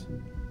Venus.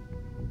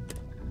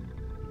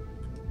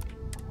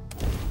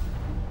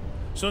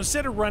 So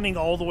instead of running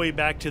all the way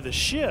back to the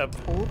ship,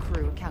 All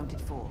crew accounted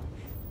for.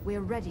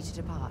 We're ready to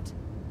depart.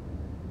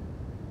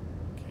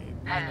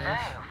 Hello,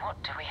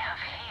 what do we have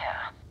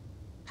here?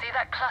 See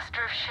that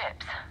cluster of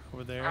ships?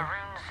 Over there?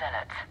 Maroon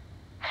zealots.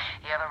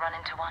 You ever run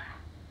into one?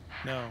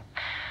 No.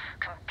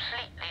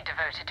 Completely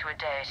devoted to a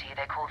deity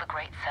they call the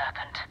Great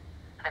Serpent.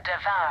 The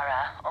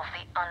devourer of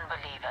the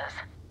unbelievers.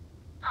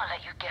 I'll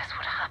let you guess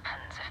what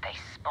happens if they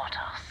spot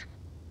us.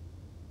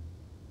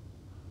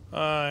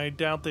 I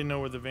doubt they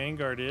know where the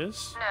Vanguard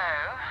is.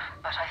 No,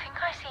 but I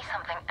think I see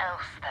something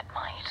else that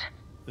might.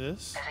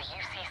 This? There's a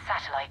UC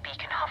satellite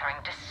beacon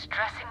hovering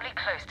distressingly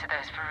close to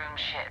those Faroon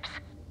ships.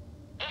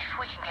 If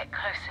we can get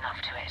close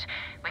enough to it,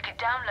 we could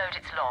download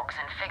its logs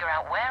and figure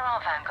out where our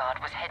Vanguard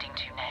was heading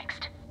to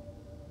next.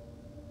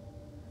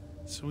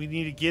 So we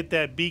need to get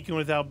that beacon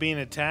without being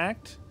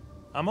attacked?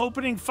 I'm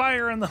opening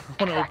fire on the...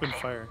 I want to open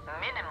fire.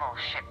 Minimal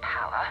ship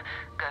power.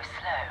 Go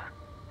slow.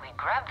 We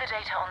grab the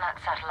data on that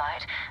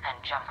satellite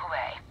and jump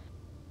away.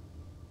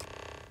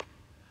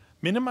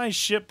 Minimize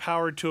ship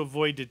power to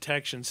avoid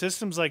detection.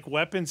 Systems like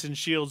weapons and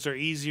shields are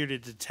easier to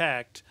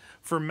detect.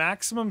 For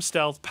maximum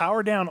stealth,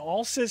 power down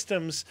all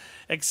systems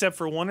except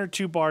for 1 or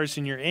 2 bars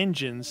in your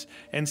engines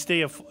and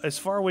stay as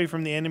far away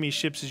from the enemy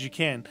ships as you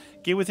can.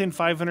 Get within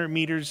 500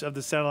 meters of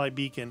the satellite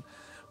beacon.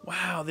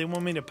 Wow, they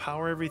want me to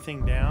power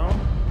everything down?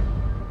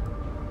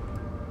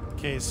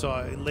 Okay, so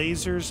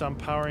lasers I'm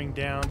powering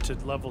down to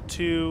level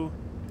 2.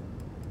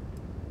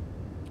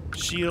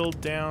 Shield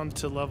down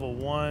to level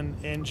 1,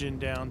 engine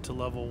down to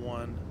level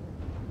 1.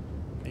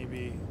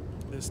 Maybe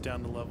this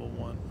down to level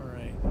 1.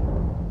 Alright.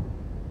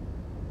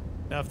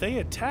 Now if they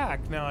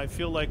attack, now I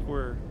feel like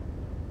we're...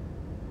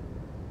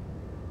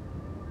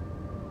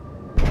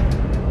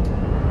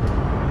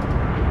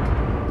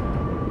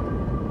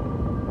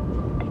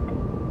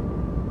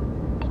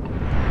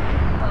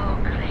 Oh,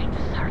 great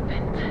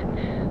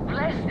serpent.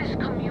 Bless this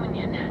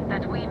communion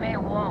that we may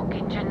walk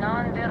in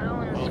Janan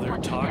Verun's Oh, they're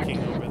talking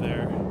over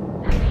there.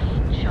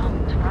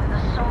 Jumped from the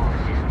soul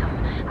system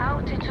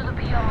out into the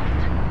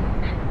beyond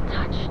and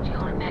touched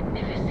your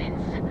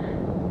magnificence.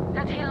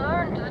 That he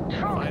learned the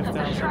truth of the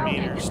 5,000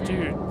 meters.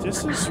 Dude,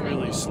 this is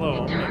really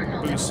slow. I'm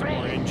gonna boost some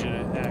more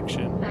engine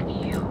action. That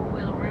you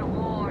will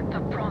reward the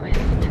promised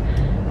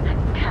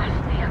and cast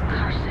the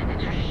accursed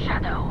into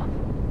shadow.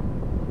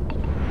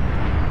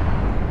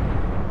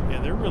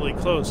 Yeah, they're really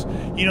close.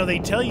 You know, they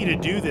tell you to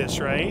do this,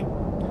 right?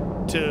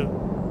 To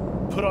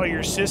put all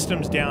your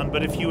systems down,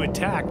 but if you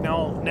attack,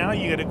 now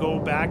you gotta go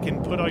back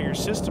and put all your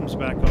systems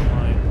back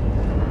online.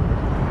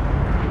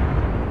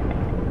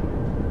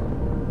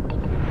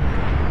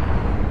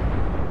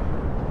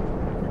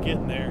 We're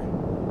getting there.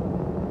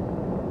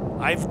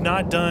 I've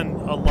not done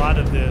a lot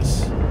of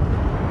this. I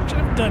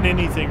haven't done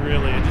anything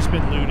really, I've just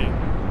been looting.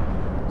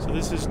 So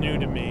this is new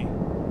to me.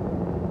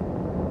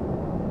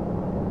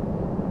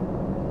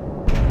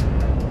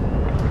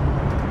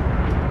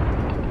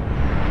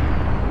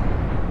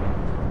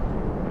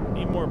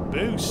 More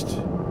boost.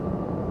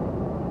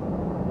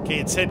 Okay,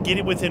 it said get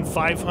it within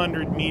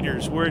 500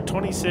 meters. We're at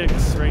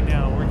 26 right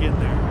now. We're getting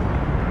there.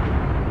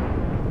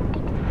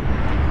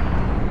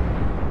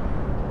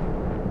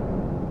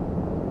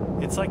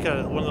 It's like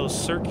one of those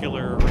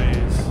circular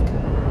arrays.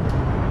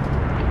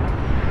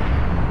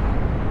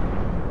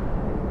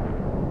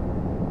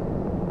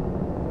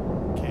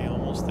 Okay,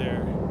 almost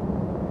there.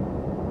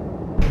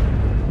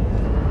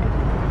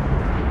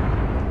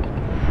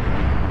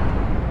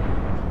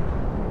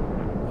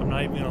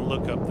 Not even gonna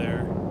look up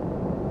there.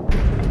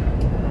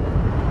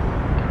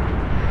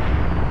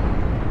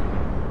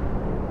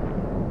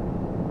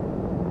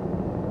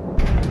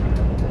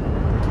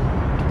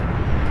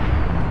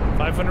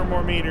 $500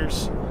 more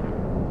meters.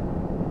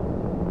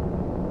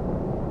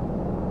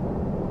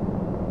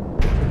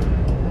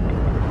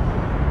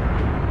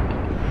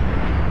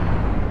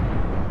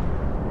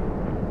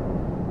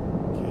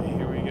 Okay,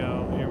 here we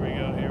go. Here we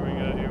go. Here we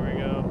go. Here we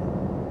go.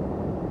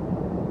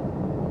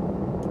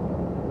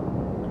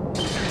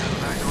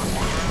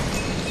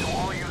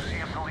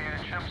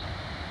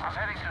 I'm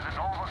heading to the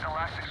Nova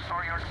Galactic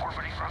Star Yard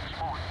orbiting ground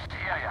smooth.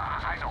 Yeah,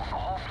 I know. The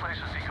whole place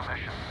is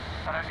decommissioned.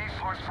 But I need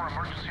parts for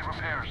emergency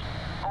repairs.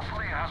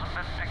 Hopefully it hasn't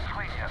been picked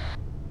clean yet.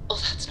 Oh,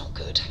 that's not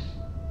good.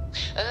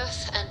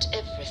 Earth and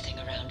everything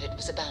around it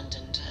was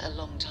abandoned a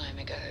long time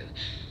ago.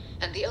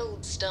 And the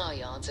old star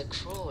yards are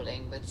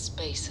crawling with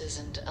spacers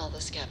and other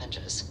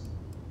scavengers.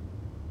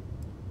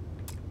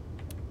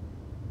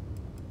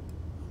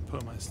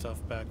 Put my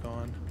stuff back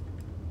on.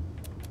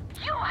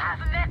 You have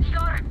met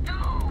your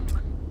doom!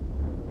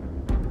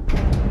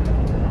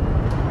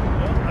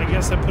 Well, I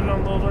guess I put it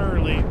on a little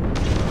early.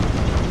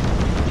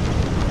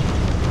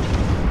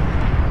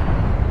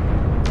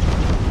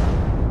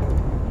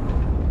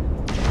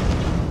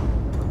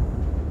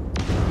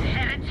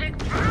 Heretic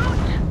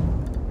brute!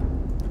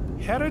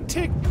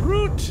 Heretic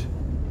brute!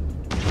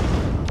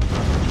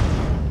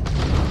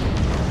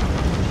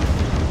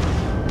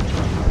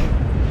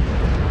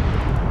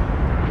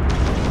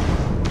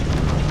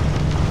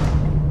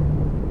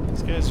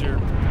 These guys are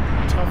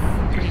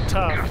tough, pretty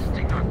tough.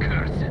 Disgusting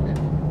accursed.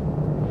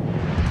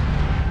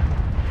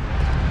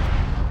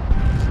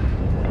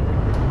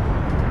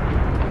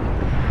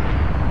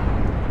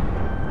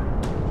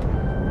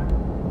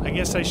 I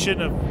guess I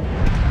shouldn't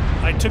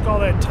have. I took all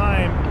that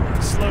time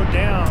to slow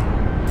down.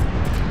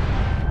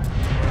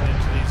 Run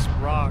into these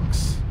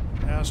rocks,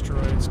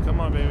 asteroids. Come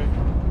on, baby.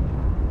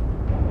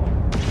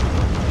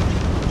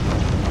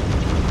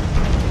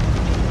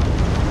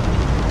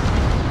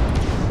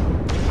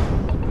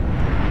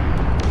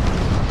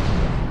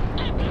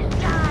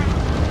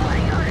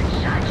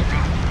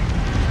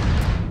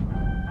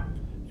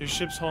 Your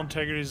ship's hull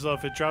integrity is low.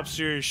 If it drops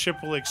zero, your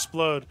ship will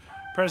explode.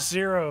 Press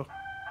 0.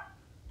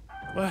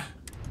 What?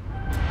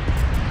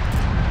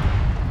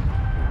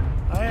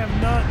 I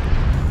have not...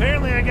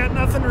 Apparently I got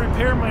nothing to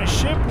repair my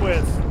ship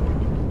with.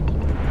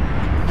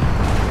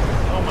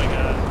 Oh my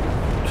god.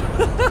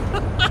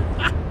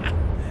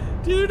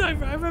 Dude, I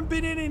haven't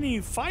been in any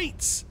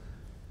fights.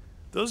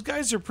 Those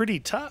guys are pretty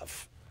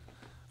tough.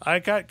 I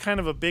got kind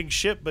of a big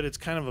ship, but it's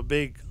kind of a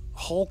big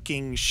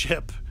hulking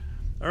ship.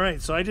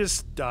 Alright, so I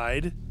just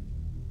died.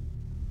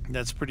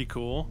 That's pretty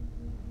cool.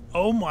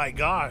 Oh my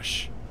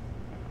gosh.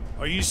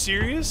 Are you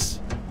serious?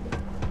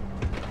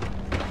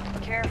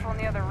 Careful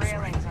near the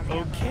railings.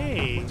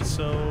 Okay,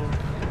 so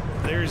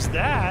there's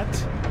that.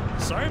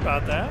 Sorry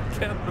about that.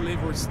 Can't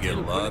believe we're still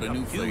a lot of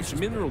new faces.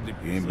 Mineral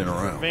you ain't been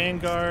around.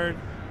 Vanguard.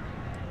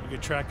 We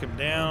could track him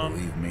down.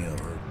 Believe me, I've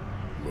heard.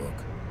 Look.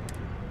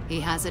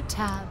 He has a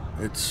tab.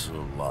 It's a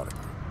lot of...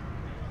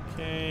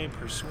 Okay,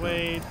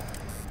 persuade.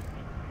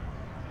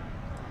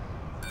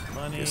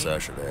 Money. Guess I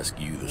should ask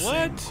you the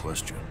same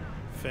question.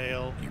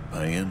 Fail. You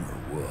paying or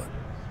what?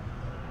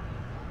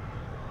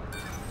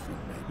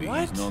 Maybe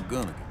he's not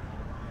gonna.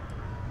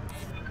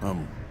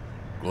 I'm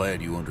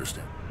glad you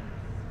understand.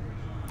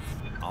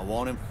 I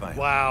want him found.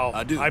 Wow.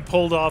 I do. I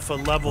pulled off a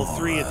level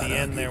 3 at right, the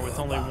end there with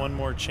only one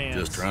more chance.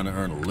 Just trying to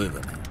earn a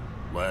living.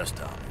 Last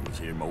time I was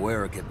here,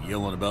 Moira kept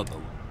yelling about the...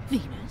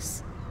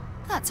 Venus?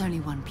 That's only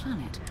one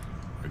planet.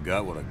 I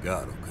got what I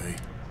got, okay?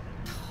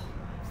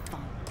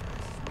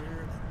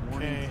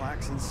 Okay.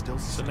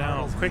 So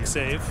now, quick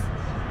save.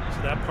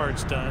 So that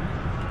part's done.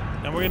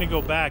 Now we're gonna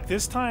go back.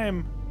 This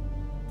time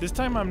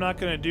I'm not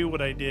gonna do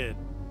what I did.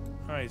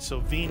 Alright, so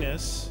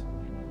Venus.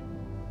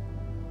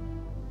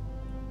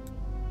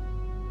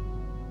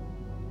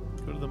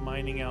 Go to the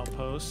mining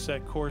outpost.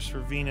 Set course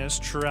for Venus.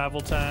 Travel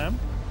time.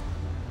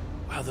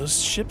 Wow,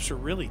 those ships are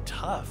really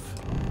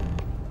tough.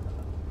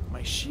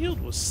 My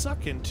shield was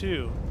sucking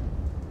too.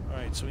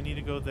 Alright, so we need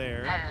to go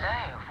there.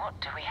 Hello,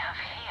 what do we have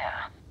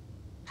here?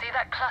 See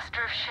that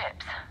cluster of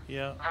ships?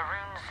 Yeah.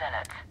 Varun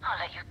Zealots.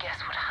 I'll let you guess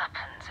what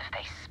happens if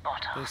they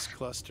spot us. This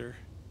cluster.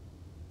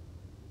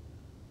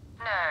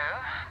 No,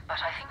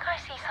 but I think I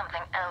see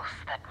something else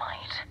that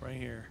might. Right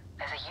here.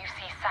 There's a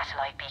UC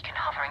satellite beacon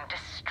hovering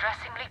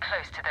distressingly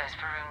close to those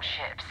Varun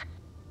ships.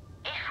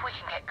 If we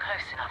can get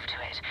close enough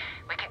to it,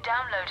 we could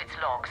download its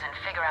logs and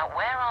figure out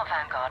where our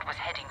Vanguard was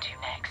heading to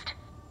next.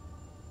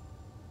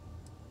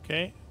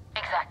 Okay.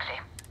 Exactly.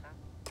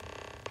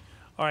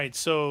 Alright,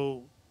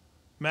 so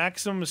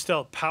maximum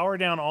stealth. Power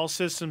down all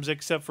systems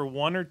except for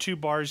 1 or 2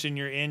 bars in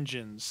your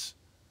engines.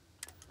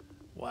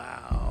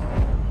 Wow.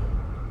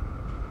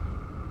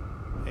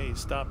 Hey,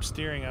 stop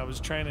steering. I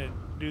was trying to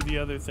do the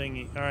other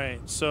thing.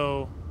 Alright,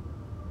 so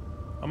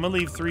I'm going to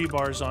leave 3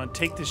 bars on.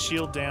 Take the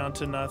shield down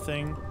to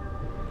nothing.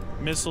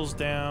 Missiles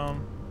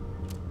down.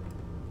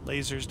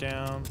 Lasers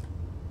down.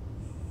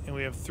 And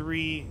we have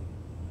 3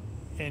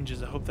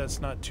 engines. I hope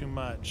that's not too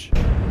much.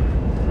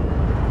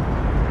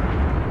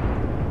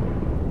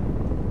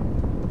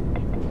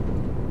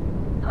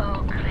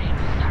 Oh, great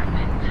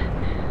serpent,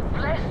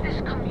 bless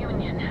this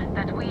communion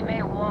that we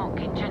may walk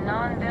in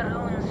Janan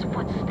Verun's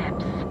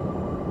footsteps.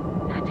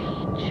 That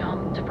he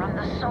jumped from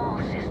the Sol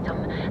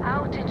system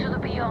out into the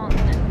beyond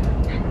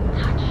and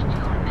touched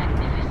your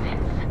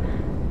magnificence.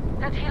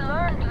 That he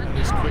learned the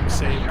This truth quick of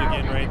save the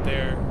again right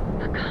there.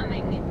 the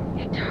coming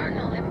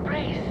eternal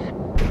embrace.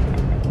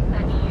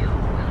 That you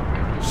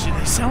will Shit,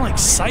 they sound like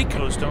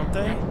psychos, don't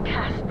they?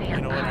 cast the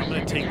You know what? I'm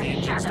going to take the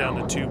engines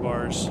down to 2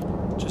 bars,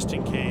 just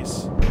in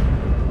case.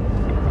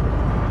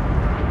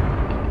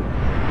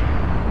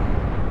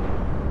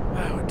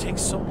 Wow, it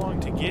takes so long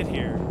to get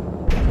here.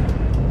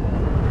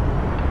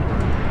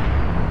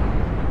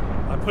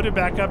 I put it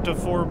back up to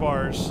 4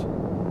 bars.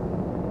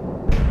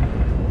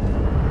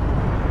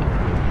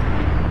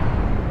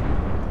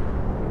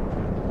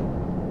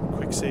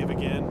 Quick save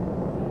again.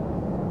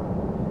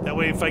 That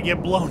way, if I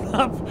get blown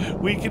up,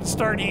 we can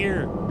start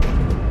here. Okay,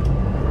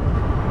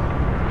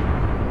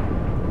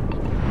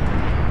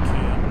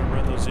 I'm gonna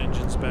run those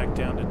engines back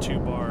down to 2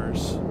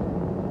 bars.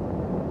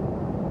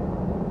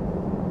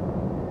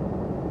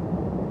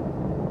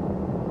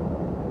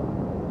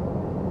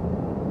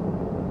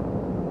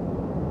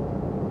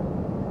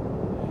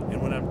 And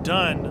when I'm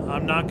done,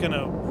 I'm not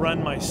gonna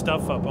run my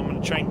stuff up. I'm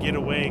gonna try and get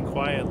away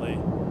quietly.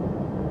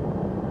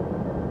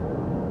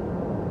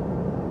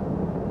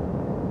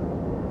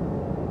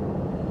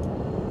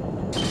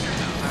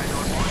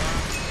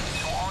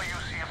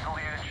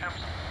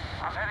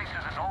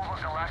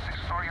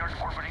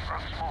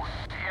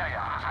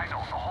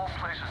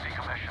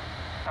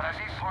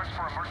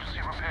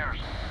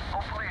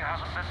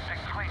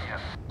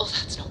 Oh,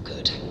 that's not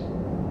good.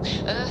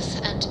 Earth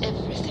Earth and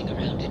everything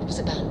around it was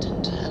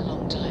abandoned a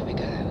long time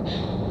ago,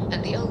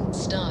 and the old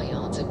star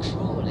yards are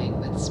crawling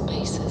with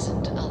spacers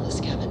and other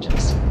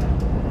scavengers.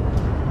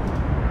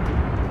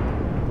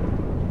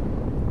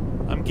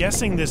 I'm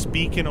guessing this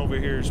beacon over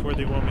here is where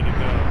they want me to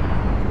go.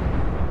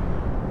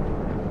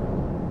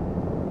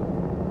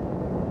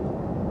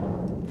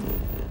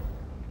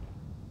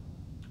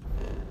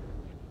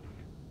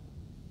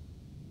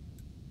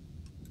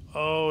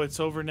 Oh, it's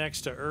over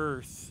next to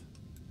Earth.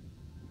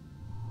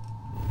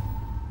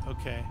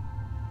 Okay.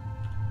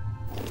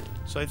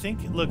 So I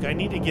think, look, I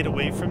need to get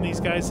away from these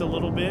guys a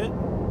little bit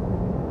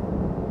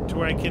to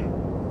where I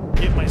can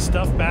get my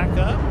stuff back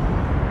up.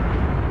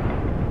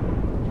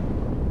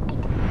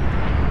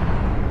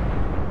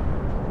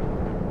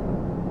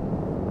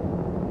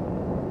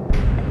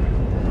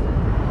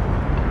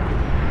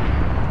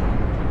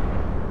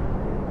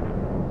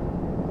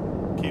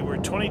 Okay, we're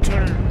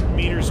 2,200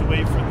 meters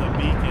away from the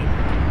beacon.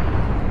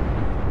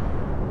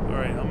 All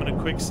right, I'm gonna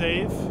quick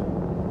save.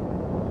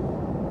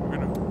 We're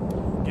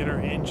gonna get our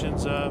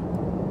engines up,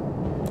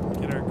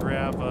 get our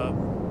grav up.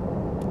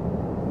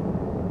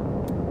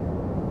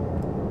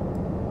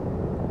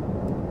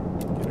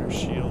 Get our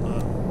shield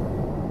up.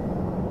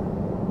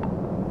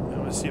 I'm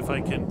gonna see if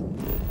I can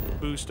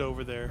boost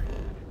over there.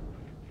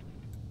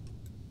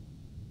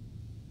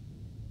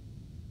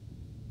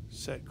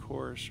 Set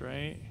course,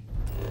 right?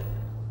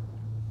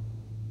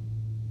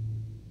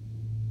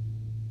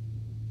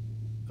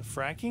 The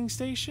fracking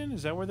station?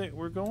 Is that where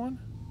we're going?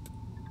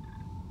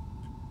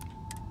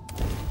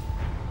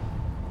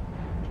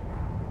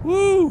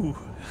 Woo!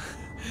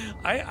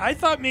 I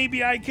thought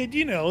maybe I could,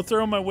 you know,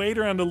 throw my weight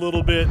around a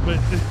little bit, but...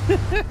 Is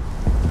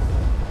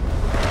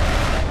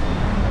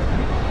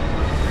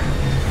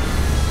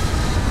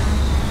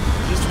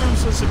this where I'm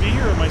supposed to be,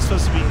 or am I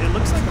supposed to be... It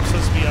looks like I'm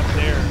supposed to be up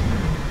there.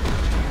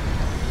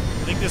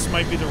 I think this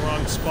might be the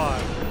wrong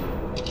spot.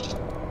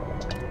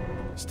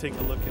 Let's take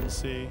a look and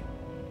see.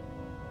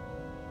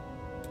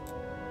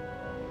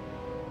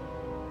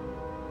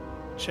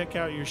 Check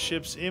out your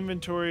ship's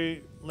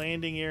inventory,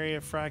 landing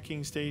area,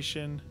 fracking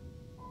station.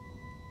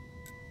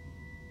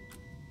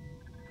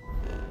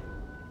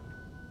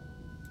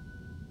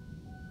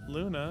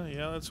 Luna,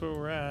 yeah, that's where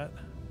we're at.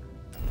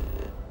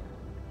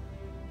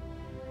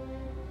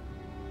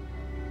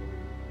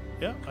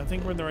 Yeah, I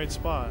think we're in the right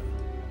spot.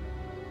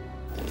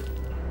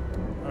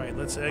 Alright,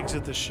 let's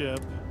exit the ship.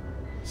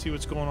 See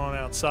what's going on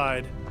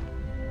outside.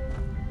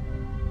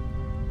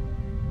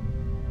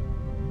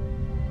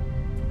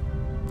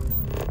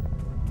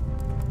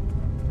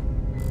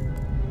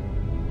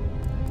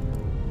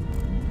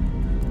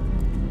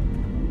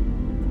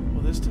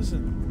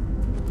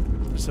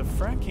 There's a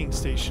fracking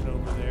station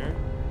over there.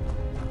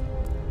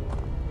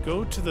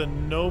 Go to the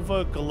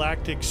Nova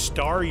Galactic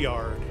Star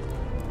Yard.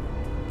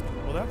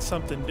 Well, that's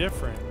something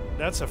different.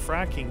 That's a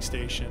fracking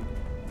station.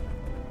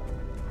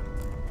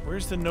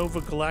 Where's the Nova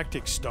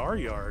Galactic Star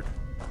Yard?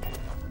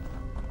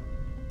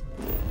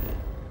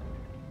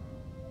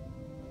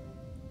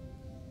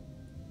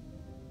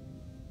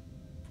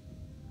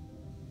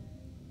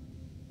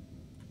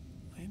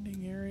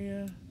 Landing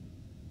area.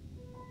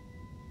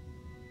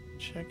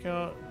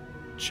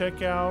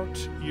 Check out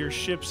your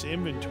ship's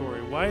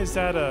inventory. Why is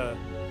that a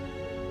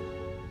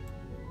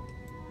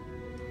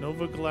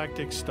Nova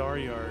Galactic Star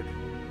Yard?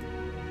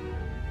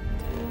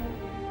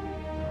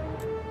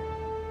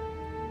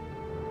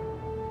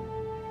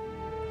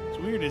 It's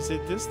weird. Is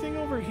it this thing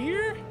over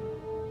here?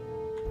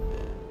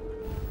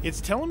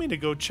 It's telling me to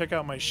go check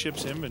out my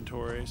ship's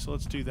inventory, so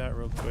let's do that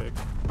real quick.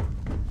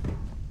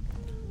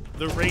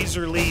 The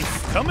Razor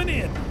Leaf coming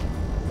in.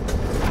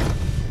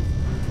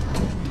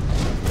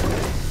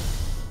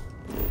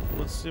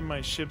 What's in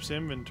my ship's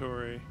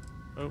inventory?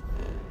 Oh.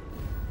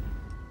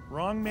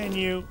 Wrong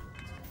menu.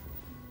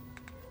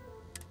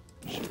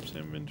 Ship's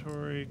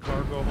inventory,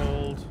 cargo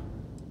hold.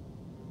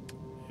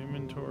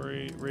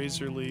 Inventory,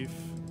 Razor Leaf.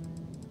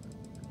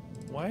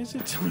 Why is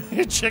it telling me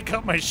to check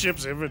out my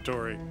ship's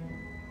inventory?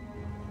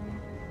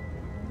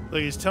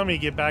 Look, he's telling me to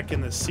get back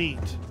in the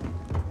seat.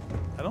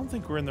 I don't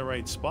think we're in the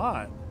right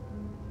spot.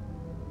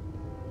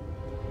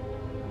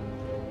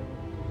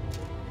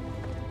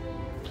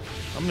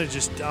 I'm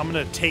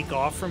gonna take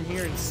off from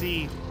here and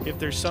see if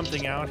there's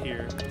something out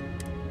here.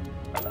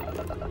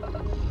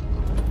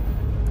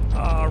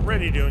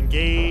 Ready to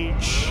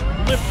engage.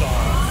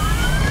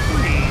 Liftoff.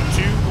 3,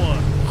 2, 1.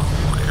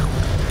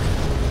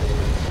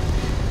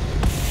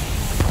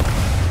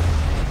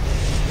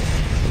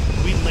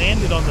 We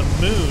landed on the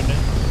moon.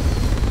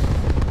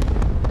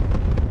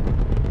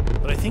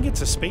 But I think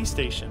it's a space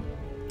station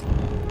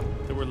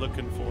that we're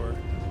looking for.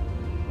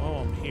 Oh,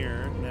 I'm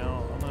here.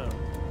 Now I'm gonna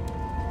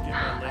get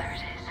my lift. There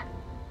it is.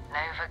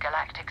 Nova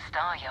Galactic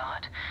Star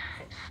Yard.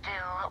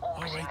 Still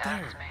orbiting right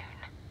there. Earth's moon.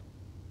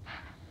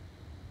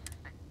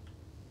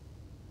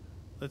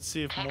 Let's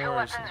see if Keep more your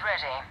is... weapons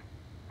ready.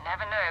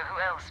 Never know who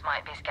else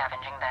might be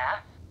scavenging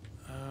there.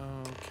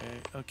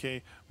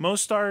 Okay.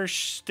 Most star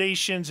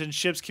stations and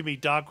ships can be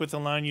docked with,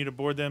 allowing you to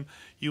board them.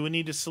 You will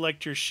need to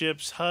select your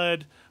ship's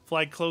HUD,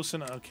 fly close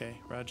enough. Okay,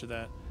 roger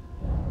that.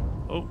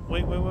 Oh,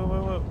 wait.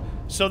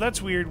 So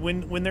that's weird.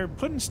 When they're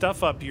putting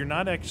stuff up, you're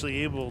not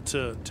actually able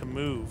to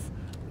move.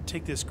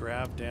 Take this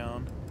grav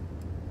down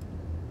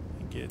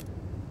and get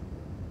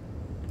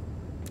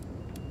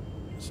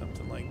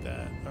something like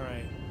that. All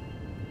right.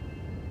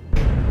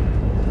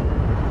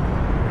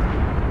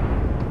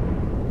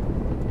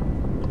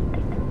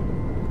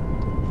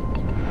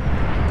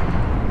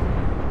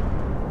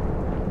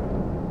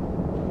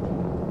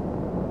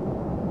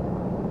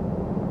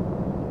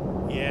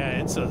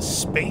 Yeah, it's a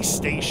space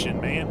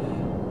station, man.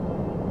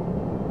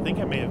 I think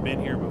I may have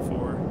been here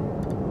before.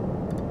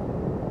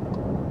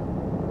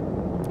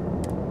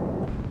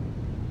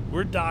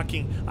 We're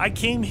docking. I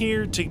came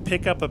here to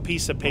pick up a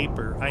piece of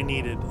paper I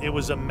needed. It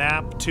was a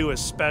map to a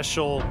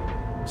special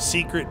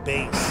secret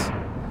base.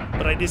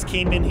 But I just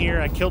came in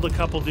here, I killed a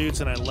couple dudes,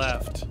 and I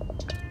left.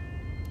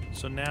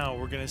 So now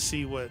we're gonna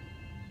see what...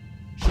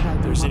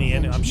 There's any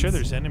I'm sure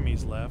there's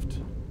enemies left.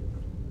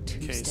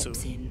 Two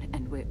steps in,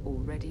 and we're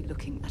already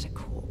looking at a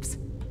corpse.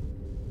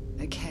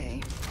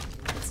 Okay,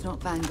 it's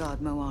not Vanguard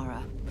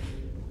Moara.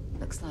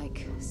 Looks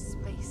like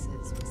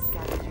spacers were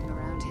scavenging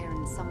around here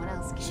and someone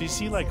else. So you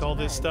see like all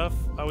this stuff?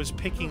 I was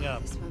picking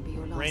up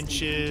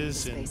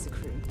wrenches and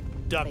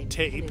duct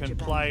tape and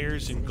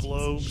pliers and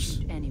globes.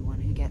 Shoot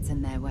anyone who gets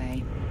in their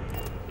way.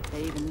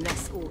 They're even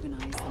less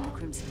organized than the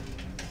Crimson.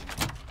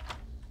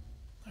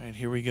 All right,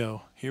 here we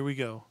go. Here we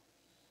go.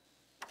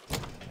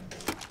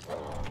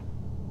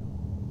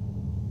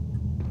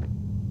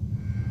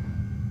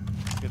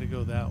 Gotta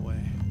go that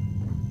way.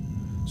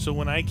 So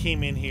when I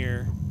came in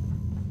here,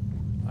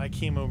 I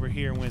came over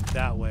here and went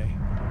that way.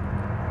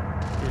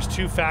 There's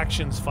two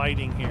factions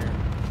fighting here.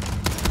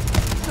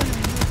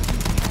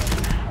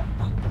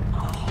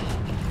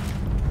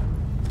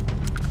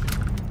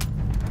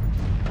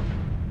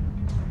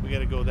 We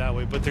gotta go that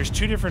way, but there's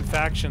two different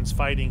factions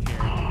fighting here.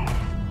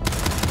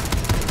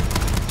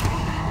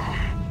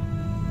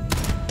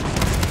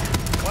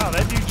 Wow,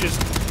 that dude just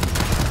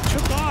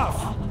took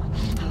off.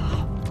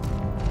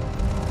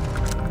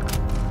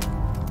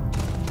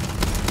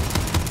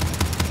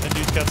 That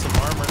dude's got some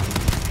armor.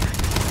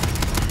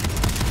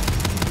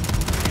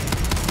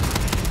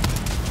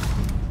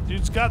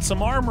 Dude's got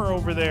some armor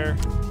over there.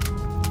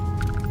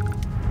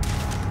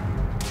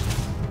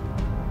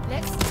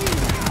 Let's see.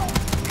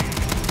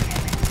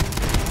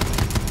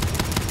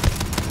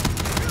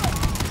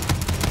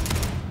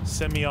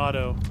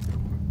 Semi-auto.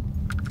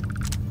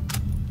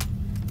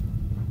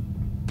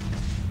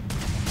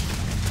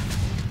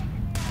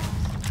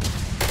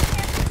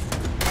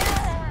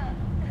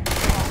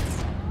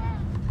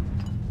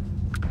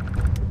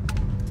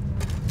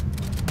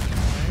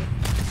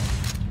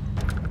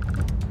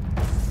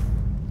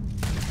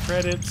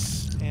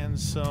 Credits and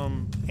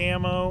some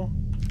ammo.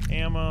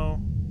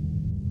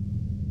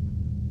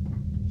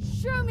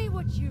 Show me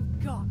what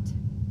you've got.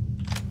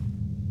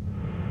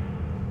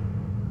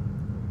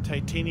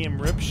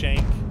 Titanium rip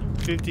shank,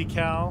 50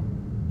 cal,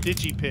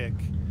 digipick.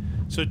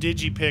 So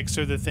digipicks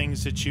are the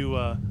things that you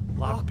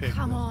lockpick.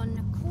 Come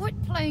on, quit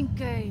playing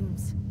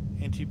games.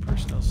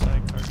 Anti-personnel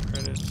sidecar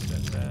credits,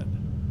 that.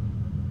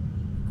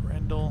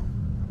 Grendel.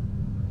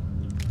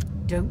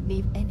 Don't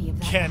leave any of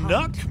that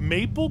Canuck behind.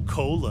 Maple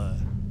Cola.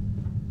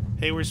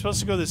 Hey, we're supposed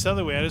to go this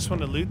other way. I just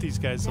want to loot these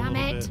guys a little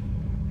bit.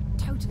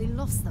 Totally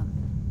lost them.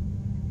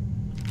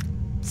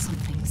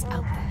 Something's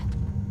out there.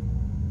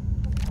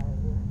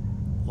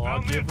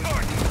 Lawgiver.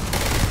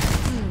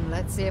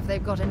 Let's see if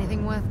they've got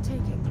anything worth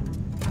taking.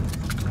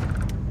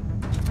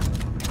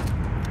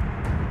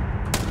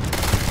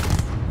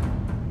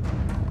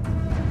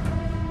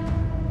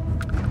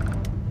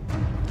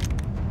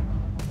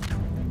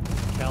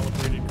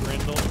 Calibrated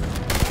Grendel.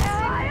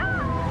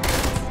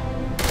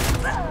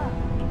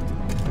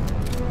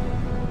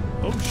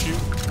 Oh, shoot.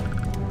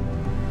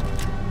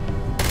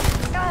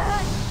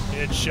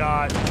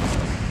 Headshot.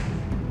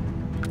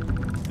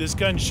 This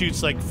gun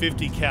shoots like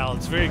 50 cal.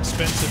 It's very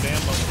expensive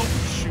ammo. Oh,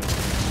 shoot.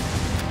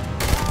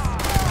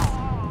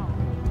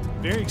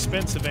 Very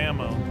expensive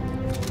ammo.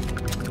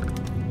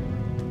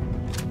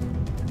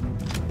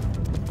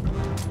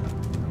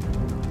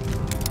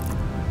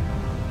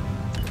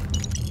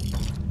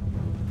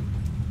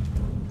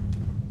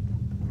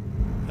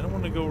 I don't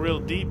want to go real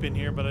deep in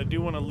here, but I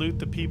do want to loot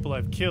the people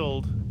I've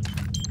killed.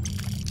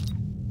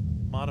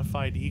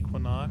 Modified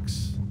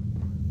Equinox.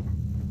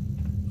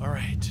 All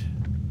right.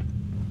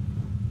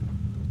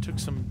 Took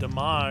some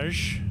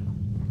damage.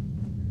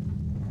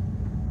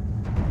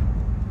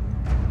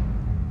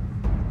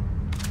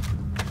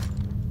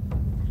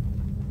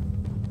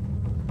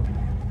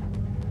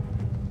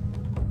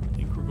 I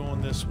think we're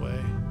going this way.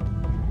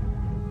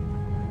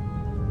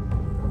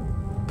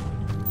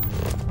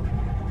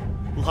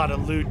 A lot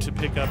of loot to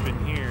pick up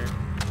in here.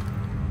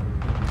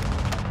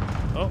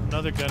 Oh,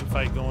 another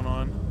gunfight going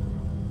on.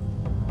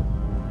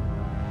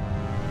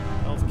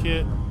 Health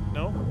kit.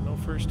 Nope, no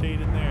first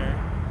aid in there.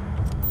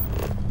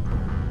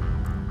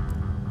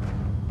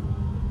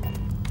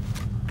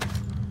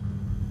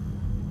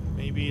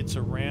 Maybe it's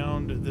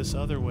around this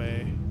other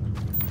way.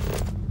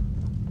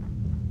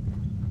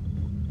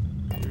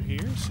 You're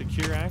here?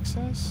 Secure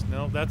access?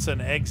 No, that's an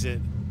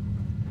exit.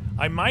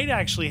 I might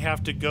actually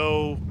have to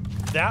go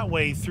that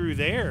way through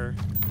there,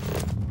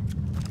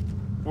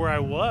 where I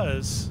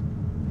was,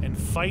 and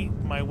fight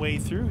my way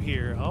through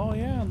here. Oh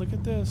yeah, look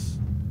at this.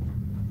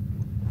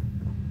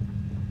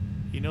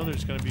 You know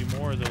there's gonna be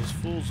more of those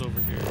fools over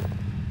here.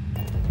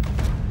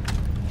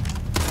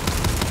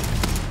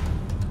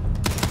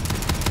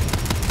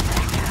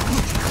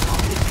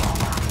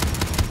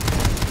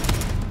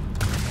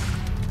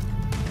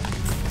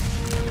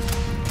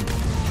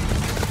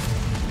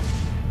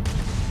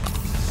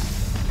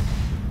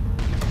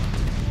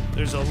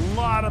 There's a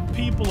lot of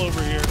people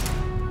over here.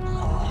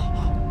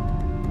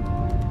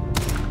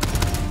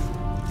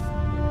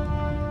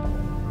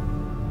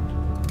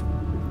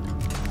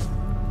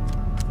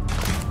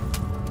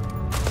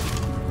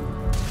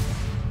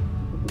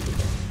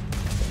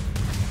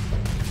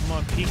 Come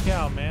on, peek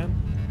out, man.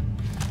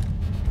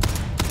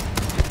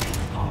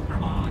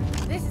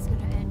 This is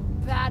gonna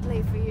end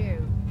badly for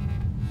you.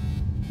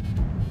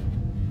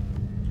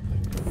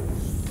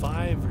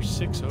 5 or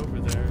 6 over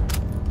there.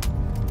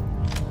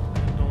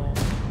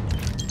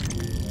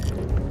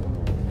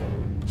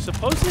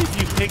 Supposedly if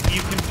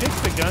you can pick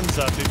the guns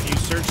up if you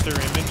search their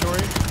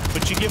inventory,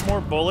 but you get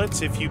more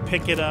bullets if you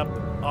pick it up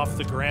off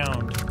the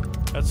ground.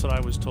 That's what I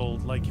was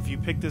told. Like, if you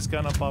pick this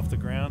gun up off the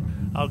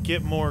ground, I'll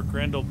get more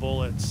Grendel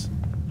bullets.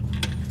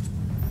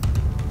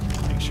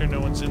 Make sure no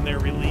one's in there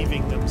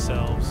relieving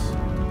themselves. I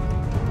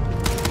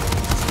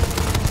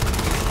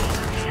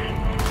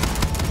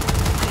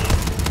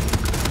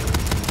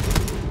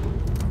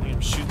think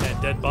I'm shooting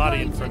that dead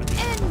body in front of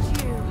me.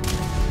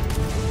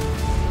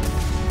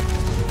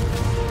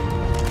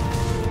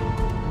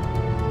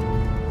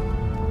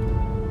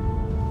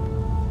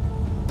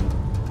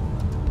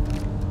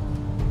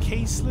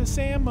 Caseless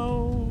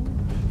ammo.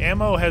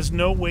 Ammo has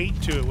no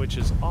weight to it, which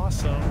is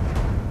awesome.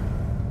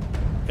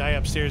 Guy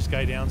upstairs,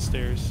 guy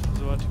downstairs.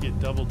 He's about to get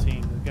double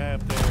teamed. The guy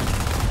up there.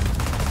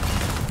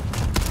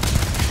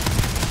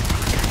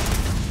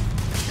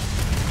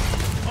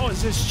 Oh,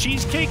 is this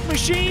cheesecake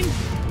machine?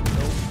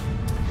 Nope.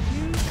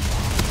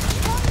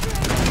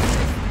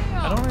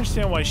 I don't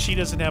understand why she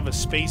doesn't have a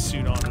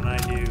spacesuit on and I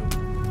do.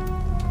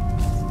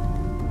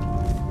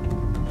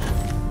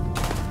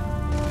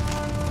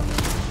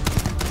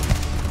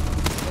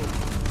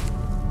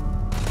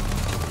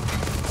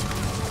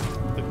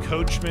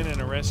 Coachman and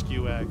a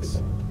rescue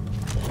X.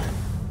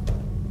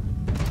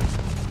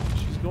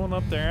 She's going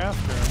up there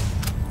after him.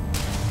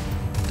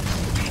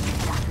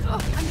 Oh,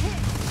 I'm hit.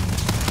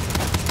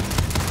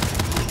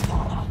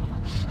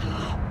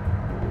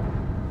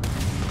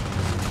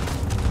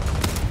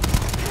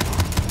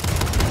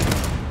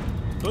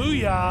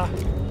 Booyah!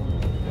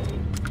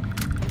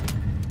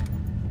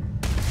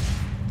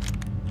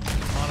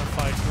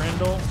 Modified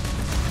Grendel.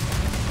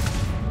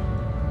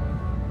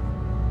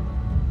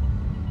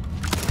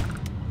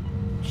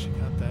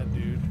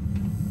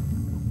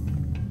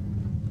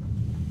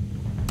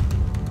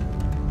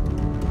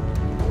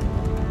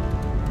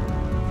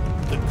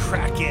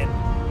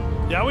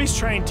 I always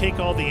try and take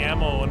all the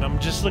ammo, and I'm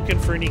just looking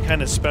for any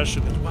kind of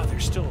special. Wow,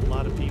 there's still a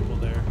lot of people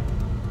there.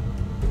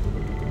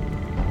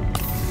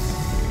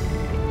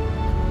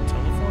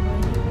 Telephone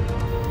ring?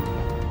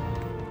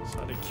 It's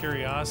out of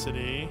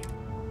curiosity.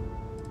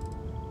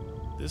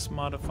 This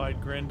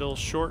modified Grendel,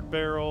 short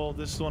barrel.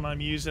 This is the one I'm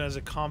using as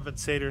a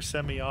compensator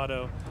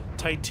semi-auto.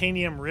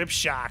 Titanium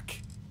ripshock.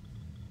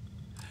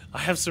 I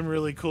have some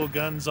really cool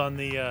guns on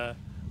the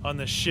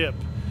ship.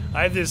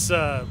 I have this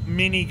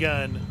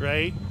minigun,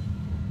 right?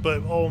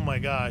 But oh my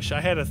gosh,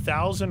 I had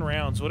 1,000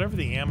 rounds, whatever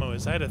the ammo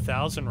is. I had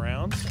 1,000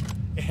 rounds,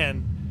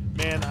 and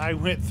man, I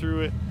went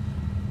through it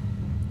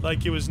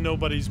like it was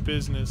nobody's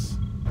business.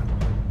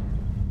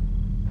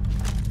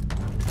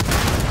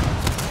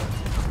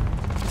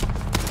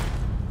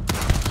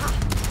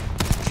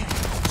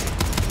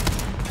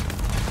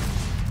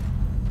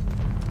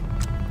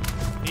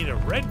 Need a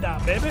red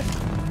dot, baby.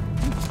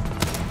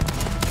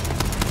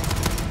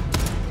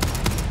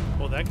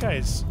 That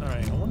guy's all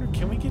right. I wonder,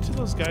 can we get to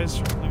those guys?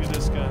 Look at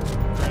this gun,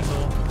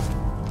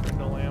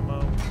 Grendel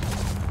ammo.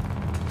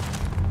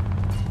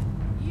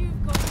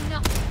 You've got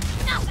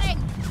nothing.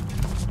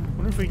 I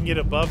wonder if we can get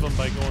above them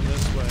by going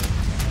this way.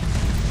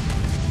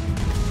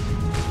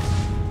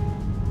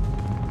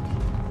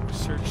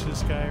 Search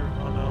this guy.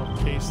 Oh no,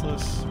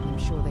 caseless. I'm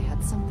sure they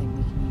had something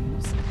we can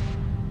use.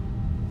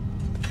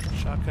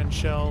 Shotgun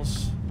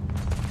shells.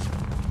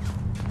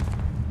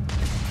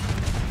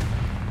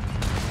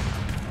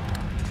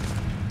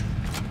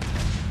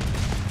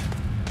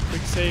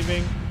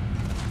 Saving.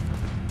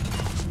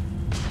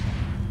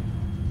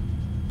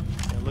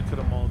 Yeah, look at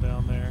them all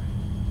down there.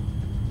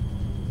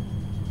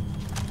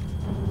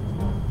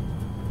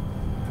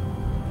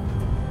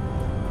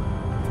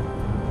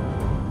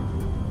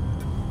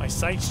 My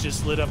sights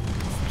just lit up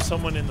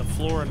someone in the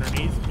floor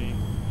underneath me.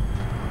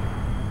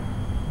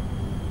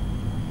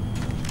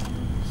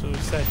 So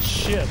it's that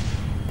ship.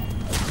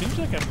 Seems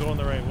like I'm going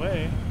the right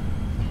way.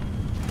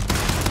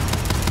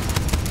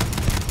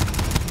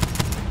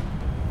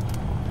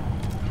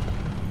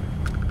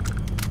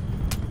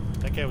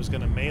 That guy was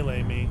gonna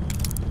melee me.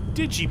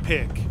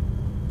 Digipick.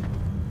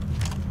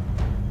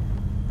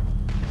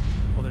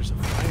 Oh, there's a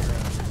fire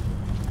out.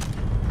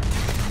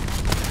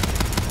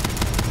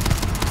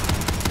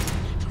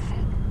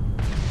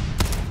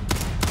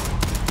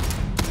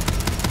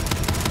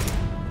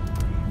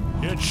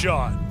 Good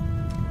shot.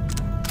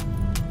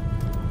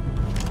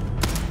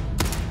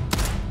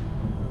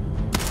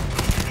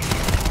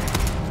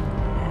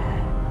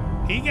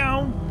 He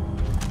gone.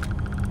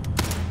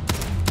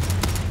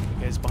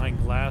 The guy's behind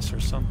glass or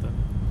something.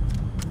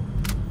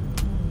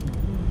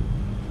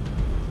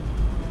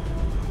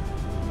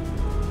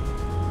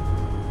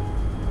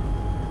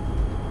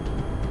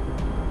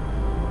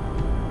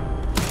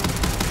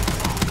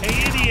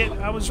 Hey, idiot!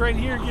 I was right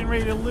here getting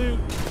ready to loot.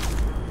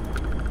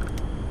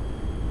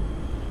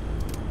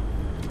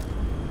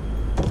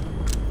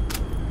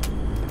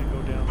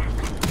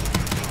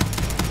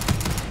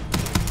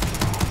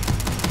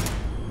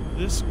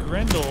 This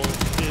Grendel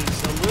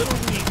is a little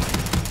weak,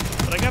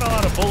 but I got a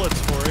lot of bullets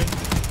for it.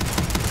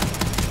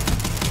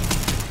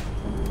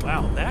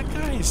 Wow, that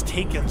guy is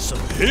taking some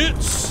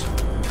hits.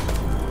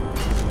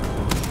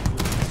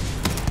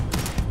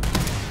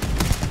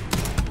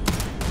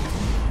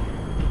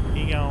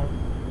 He gone.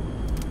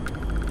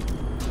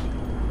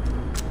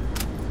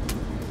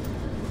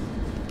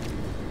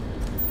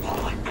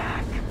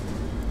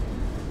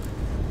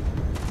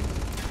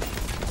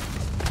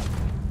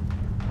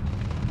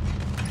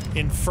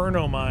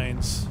 Inferno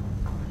mines.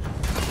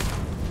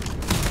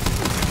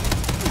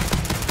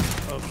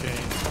 Okay,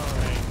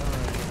 alright.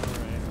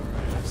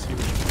 I see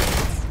what you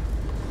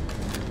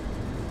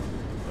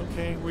mean.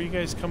 Okay, where you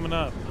guys coming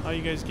up? How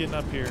you guys getting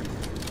up here?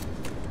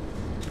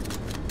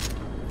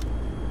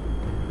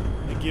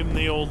 I give him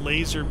the old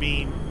laser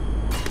beam.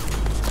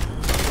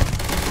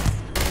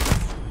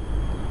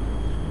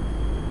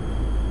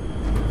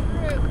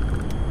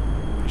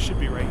 It should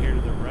be right here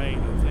to the right,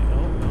 I think.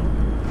 Oh, no.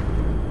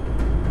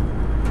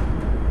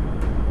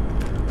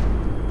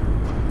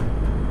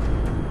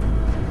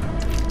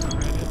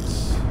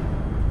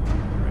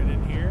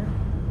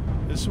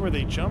 This is where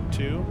they jump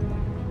to.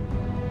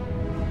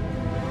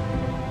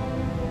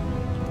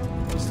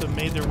 Must have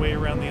made their way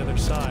around the other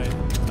side.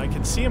 I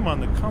can see them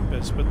on the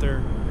compass, but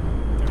they're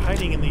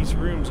hiding in these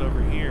rooms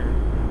over here.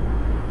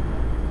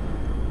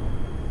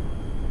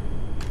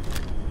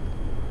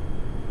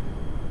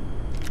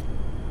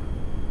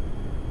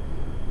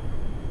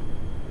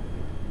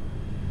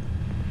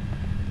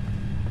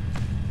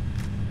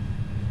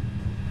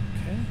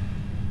 Okay.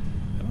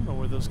 I don't know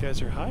where those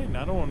guys are hiding.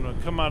 I don't want them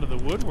to come out of the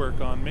woodwork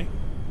on me.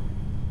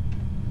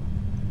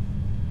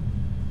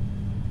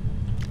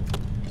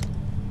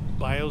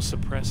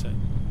 Biosuppressant.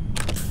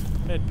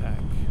 Medpack.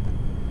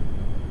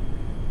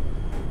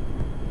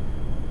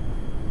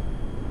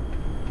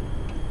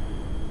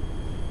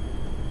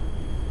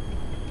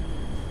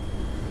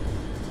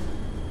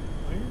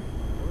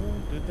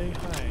 Where did they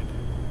hide?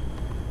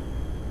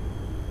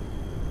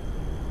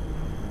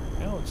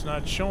 Hell, it's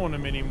not showing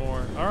them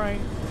anymore.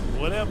 Alright,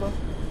 whatever.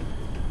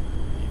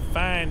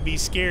 Fine, be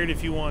scared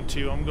if you want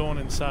to. I'm going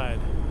inside.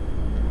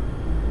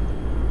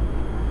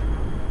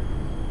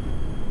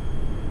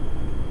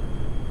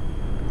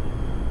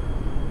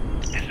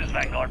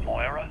 Vanguard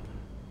Moira.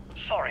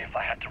 Sorry if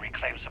I had to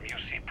reclaim some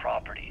UC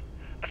property,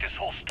 but this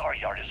whole star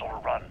yard is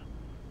overrun.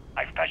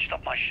 I've patched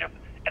up my ship,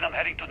 and I'm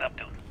heading to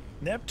Neptune.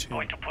 Neptune?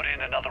 Going to put in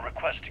another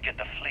request to get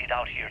the fleet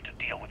out here to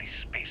deal with these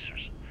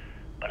spacers.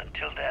 But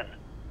until then,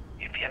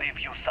 if any of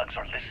you thugs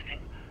are listening,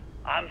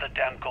 I'm the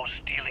damn ghost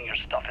stealing your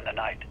stuff in the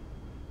night.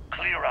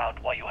 Clear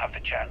out while you have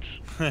the chance.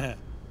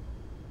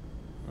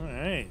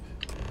 Alright.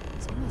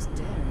 It's almost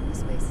daring the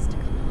spacers to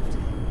come after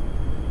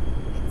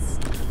him. It's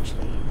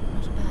actually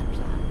not a bad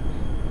plan.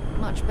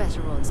 Much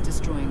better odds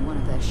destroying one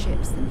of their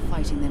ships than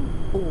fighting them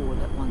all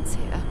at once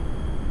here.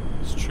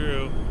 It's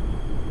true.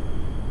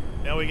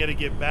 Now we gotta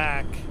get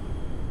back.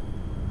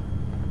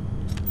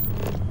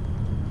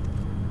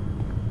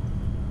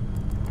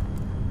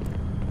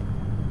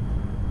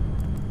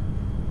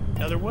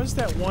 Now there was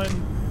that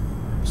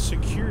one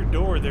secure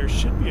door. There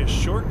should be a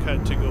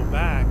shortcut to go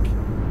back.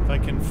 If I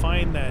can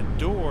find that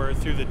door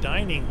through the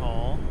dining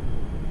hall.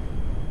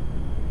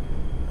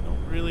 I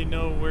don't really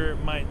know where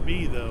it might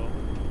be though.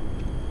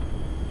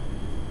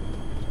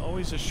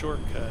 Always a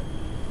shortcut.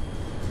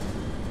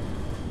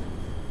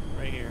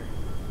 Right here.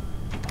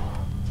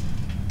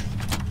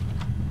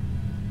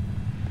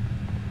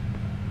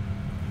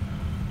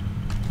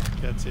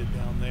 That's it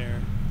down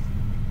there.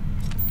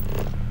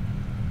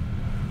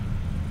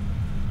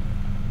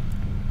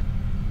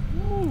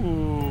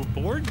 Ooh,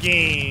 board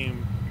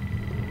game.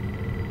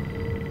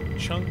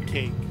 Chunk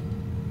cake.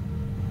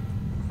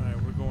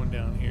 Alright, we're going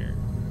down here.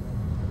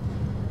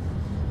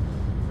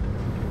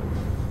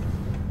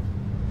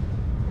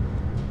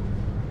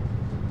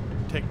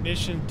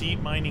 Technician deep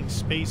mining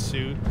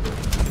spacesuit.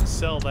 Can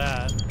sell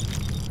that.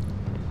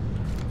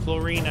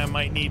 Chlorine I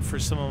might need for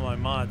some of my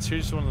mods.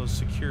 Here's one of those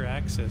secure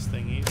access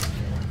thingies.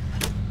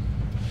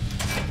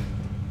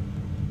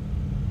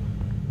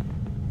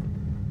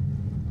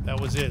 That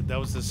was it. That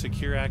was the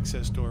secure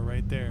access door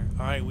right there.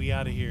 Alright, we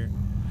out of here.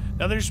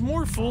 Now there's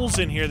more fools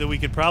in here that we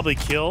could probably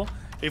kill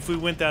if we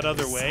went that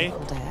other way.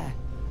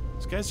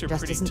 These guys are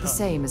Just pretty isn't tough. the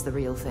same as the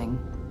real thing.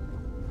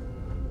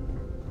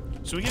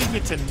 So we gotta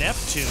get to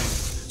Neptune.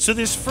 So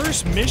this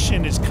first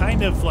mission is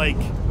kind of like,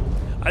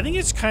 I think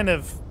it's kind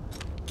of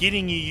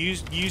getting you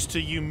used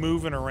to you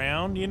moving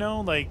around, you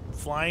know, like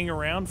flying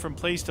around from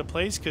place to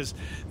place, because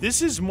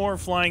this is more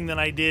flying than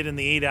I did in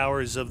the 8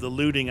 hours of the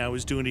looting I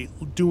was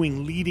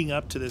doing leading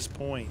up to this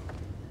point.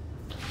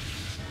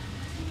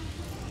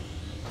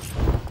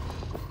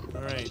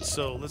 Alright,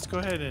 so let's go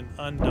ahead and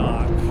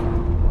undock.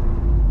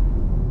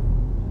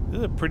 This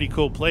is a pretty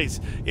cool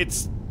place. It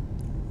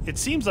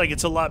seems like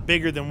it's a lot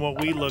bigger than what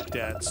we looked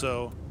at,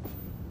 so...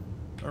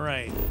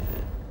 Alright.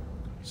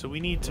 So we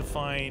need to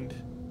find...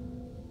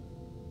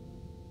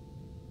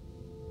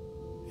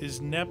 Is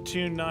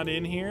Neptune not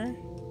in here?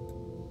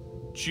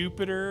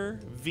 Jupiter,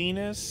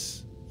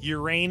 Venus,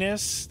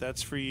 Uranus,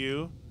 that's for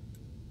you.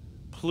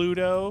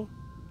 Pluto,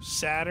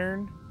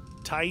 Saturn,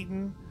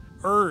 Titan,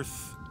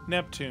 Earth,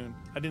 Neptune.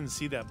 I didn't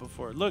see that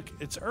before. Look,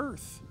 it's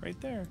Earth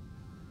right there.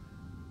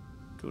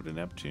 Go to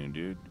Neptune,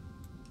 dude.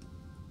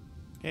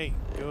 Hey,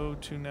 go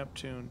to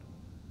Neptune.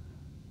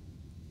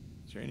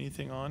 Is there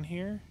anything on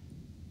here?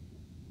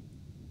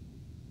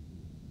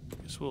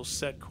 Guess we'll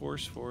set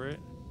course for it.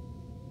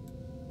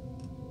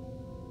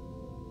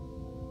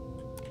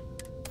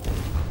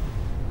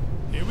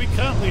 Here we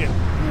come, Leah.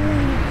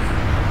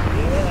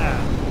 Yeah.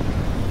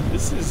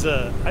 This is,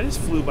 I just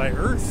flew by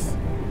Earth.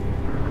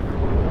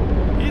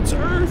 It's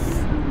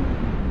Earth!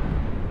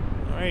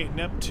 Alright,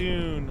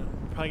 Neptune.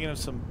 We're probably gonna have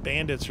some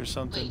bandits or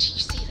something. Wait, you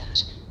see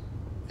that?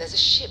 There's a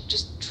ship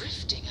just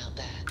drifting out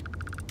there.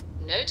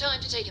 No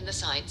time to take in the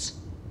sights.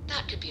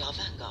 That could be our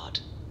vanguard.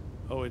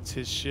 Oh, it's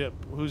his ship.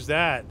 Who's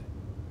that?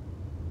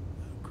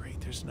 Oh,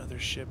 great, there's another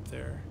ship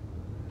there.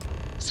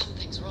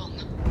 Something's wrong.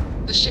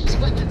 The ship's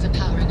weapons are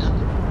powering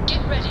up.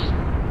 Get ready.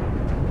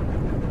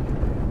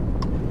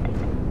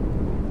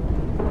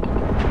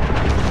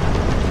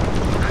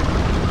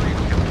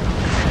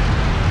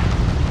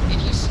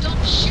 If you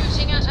stop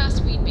shooting at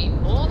us, we'd be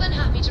more than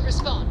happy to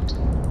respond.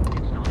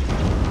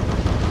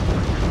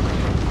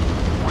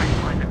 Might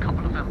find a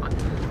couple of them, but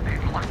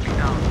they've locked me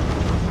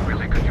down.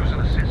 Really could use an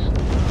assist.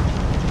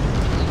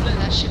 If we blow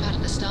that ship out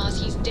of the stars,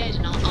 he's dead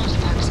and our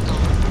artifact's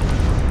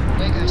gone.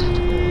 We're going to have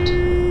to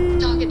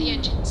board. Target the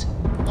engines.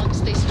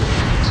 Once they stall out,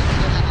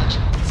 we'll have our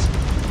chance.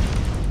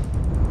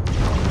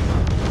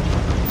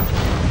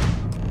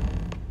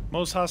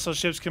 Most hostile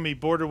ships can be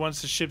boarded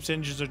once the ship's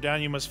engines are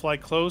down. You must fly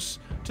close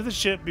to the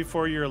ship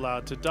before you're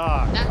allowed to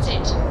dock. That's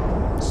it.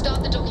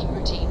 Start the docking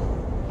routine.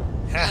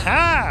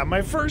 Haha!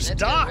 My first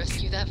Let's dock! go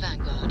rescue that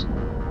vanguard.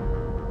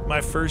 My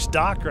first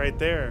dock right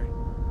there.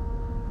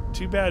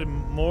 Too bad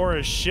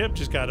Mora's ship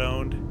just got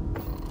owned.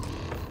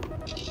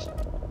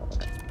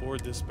 Let's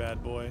board this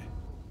bad boy.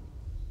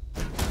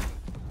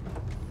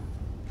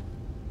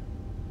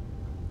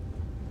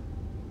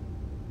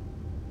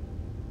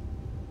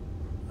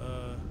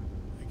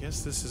 I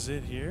guess this is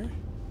it here.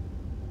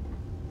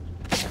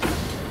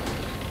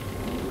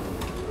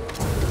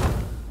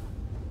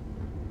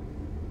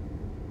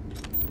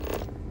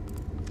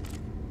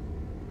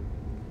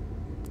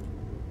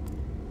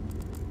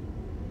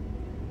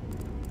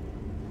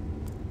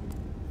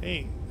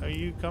 Hey, are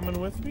you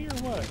coming with me or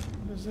what?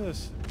 What is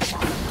this?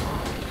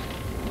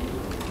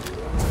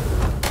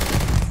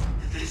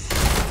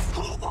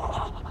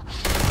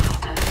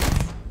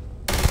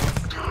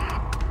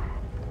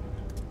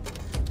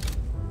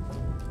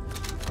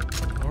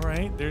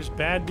 Alright, there's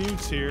bad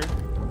dudes here.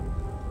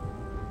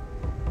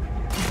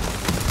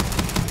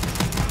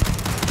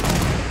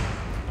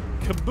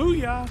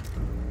 Kabooyah!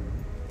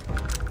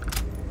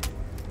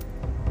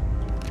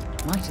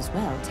 Might as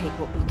well take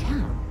what we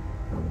can.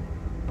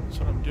 That's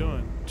what I'm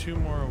doing. Two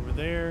more over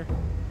there.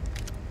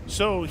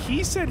 So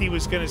he said he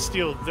was going to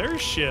steal their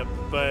ship,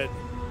 but...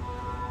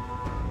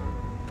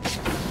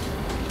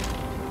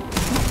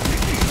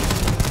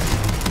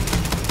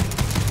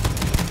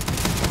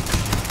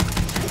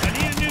 I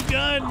need a new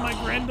gun, my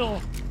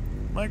Grendel.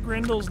 My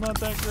Grendel's not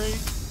that great.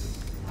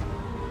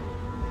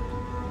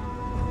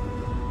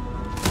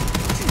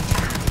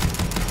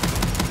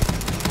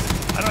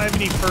 I don't have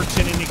any perks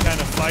in any kind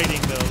of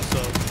fighting though,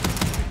 so...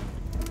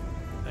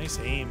 Nice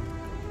aim,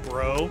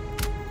 bro.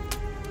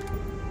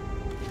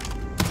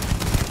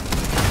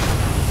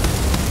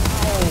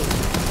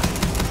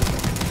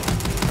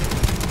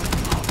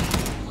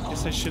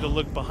 I should have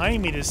looked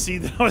behind me to see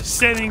that I was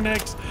standing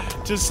next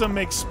to some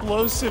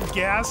explosive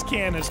gas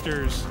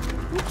canisters.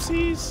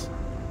 Whoopsies.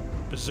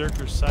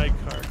 Berserker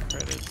sidecar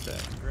credits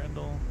that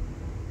Grendel.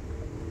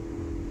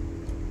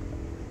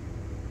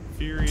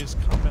 Furious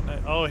Combat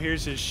Knight. Oh,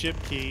 here's his ship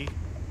key.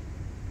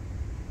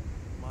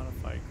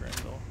 Modify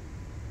Grendel.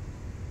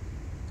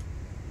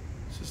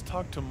 Let's just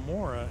talk to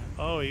Mora.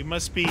 Oh, he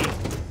must be...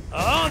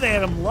 Oh, they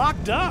had him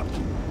locked up.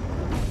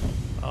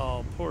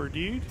 Oh, poor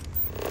dude.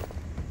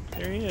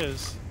 There he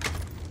is.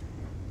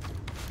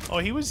 Oh,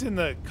 he was in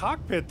the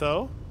cockpit,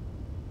 though.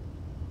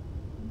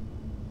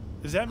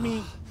 Does that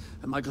mean...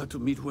 Am I glad to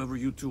meet whoever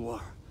you two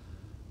are?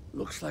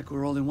 Looks like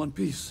we're all in one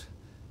piece.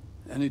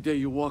 Any day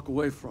you walk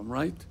away from,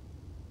 right?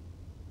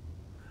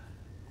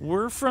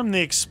 We're from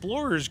the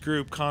Explorers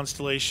Group,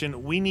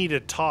 Constellation. We need to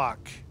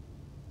talk.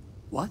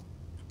 What?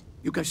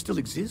 You guys still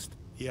exist?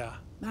 Yeah.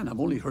 Man, I've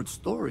only heard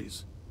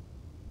stories.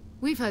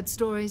 We've heard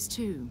stories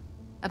too,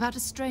 about a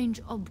strange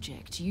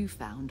object you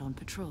found on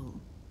patrol.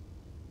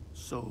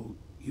 So,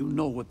 you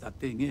know what that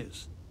thing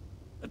is?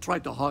 I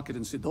tried to hawk it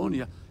in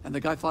Sidonia, and the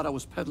guy thought I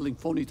was peddling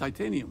phony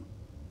titanium.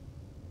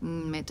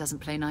 It doesn't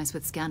play nice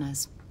with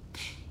scanners.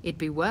 It'd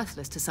be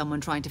worthless to someone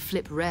trying to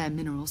flip rare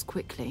minerals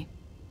quickly.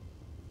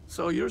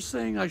 So you're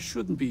saying I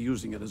shouldn't be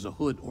using it as a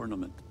hood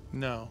ornament?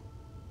 No.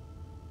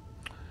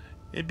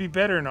 It'd be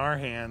better in our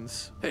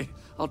hands. Hey,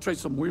 I'll trade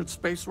some weird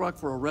space rock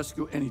for a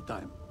rescue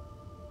anytime.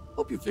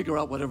 Hope you figure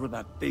out whatever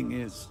that thing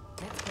is.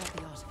 Let's grab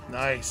the artifact.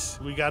 Nice.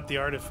 We got the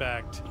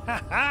artifact.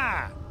 Ha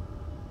ha!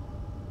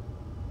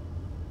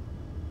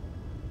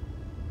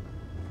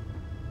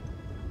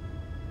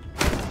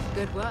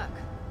 Good work.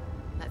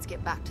 Let's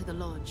get back to the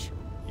lodge.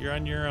 You're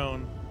on your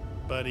own,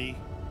 buddy.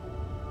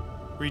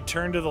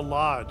 Return to the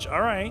lodge.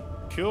 All right,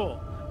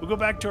 cool. We'll go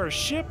back to our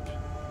ship.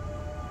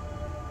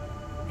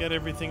 Get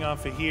everything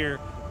off of here.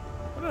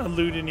 I'm not gonna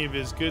loot any of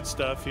his good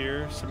stuff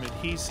here. Some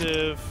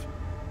adhesive.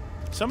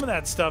 Some of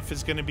that stuff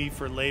is gonna be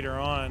for later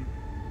on.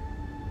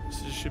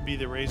 This should be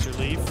the razor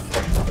leaf.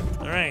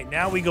 All right,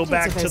 now we go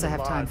back to the lodge. I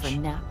have time for a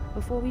nap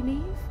before we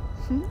leave?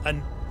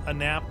 A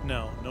nap?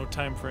 No, no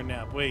time for a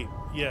nap. Wait,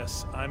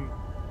 yes,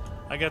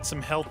 I got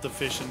some health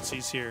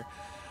deficiencies here.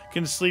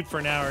 Can sleep for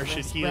an hour,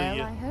 should heal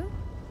you. I hope.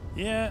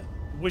 Yeah.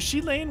 Was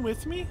she laying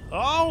with me?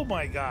 Oh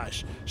my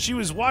gosh. She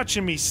was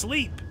watching me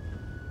sleep.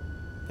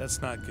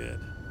 That's not good.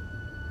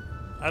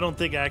 I don't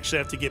think I actually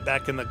have to get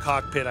back in the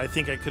cockpit. I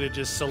think I could have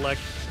just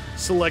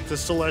select the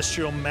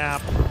celestial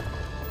map.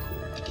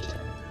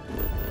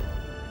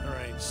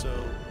 Alright, so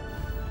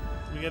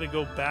we gotta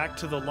go back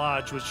to the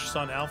lodge, which is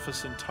on Alpha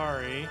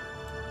Centauri.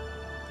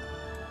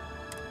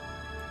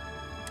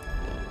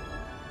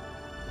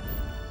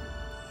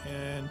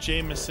 And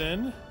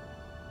Jameson.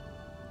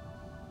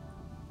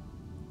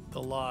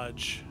 The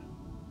lodge.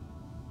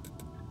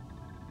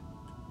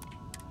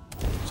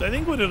 So I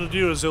think what it'll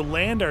do is it'll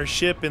land our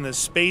ship in the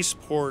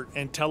spaceport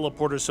and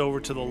teleport us over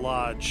to the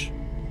lodge.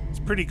 It's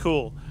pretty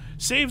cool.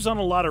 Saves on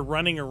a lot of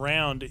running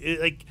around.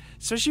 Like,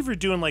 especially if you're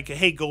doing like,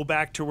 hey, go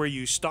back to where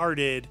you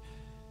started.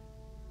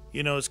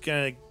 You know, it's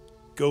gonna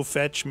go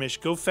fetch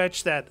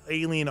that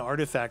alien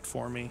artifact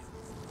for me.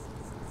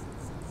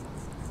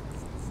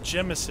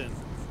 Jemison.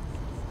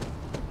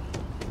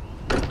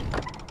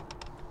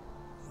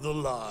 The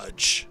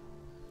lodge.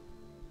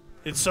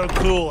 It's so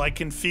cool. I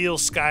can feel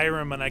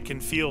Skyrim and I can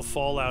feel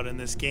Fallout in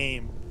this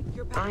game.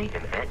 I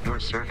am at your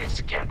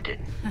service, Captain.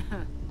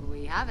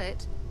 We have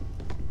it.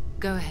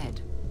 Go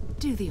ahead.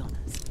 Do the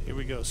honors. Here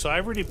we go. So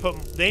I've already put...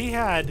 They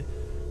had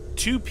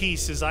 2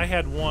 pieces. I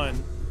had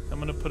 1. I'm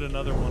going to put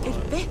another one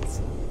on. It fits.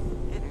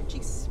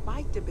 Energy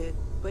spiked a bit,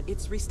 but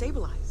it's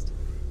restabilized.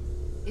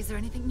 Is there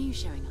anything new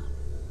showing up?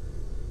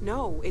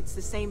 No, it's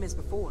the same as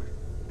before.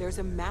 There's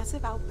a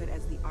massive output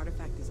as the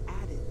artifact is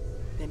added.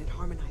 Then it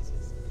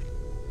harmonizes.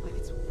 Like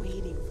it's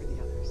waiting for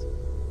the others.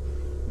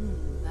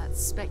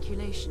 That's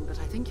speculation, but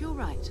I think you're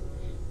right.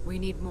 We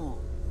need more.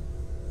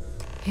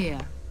 Here.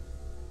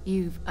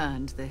 You've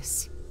earned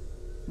this.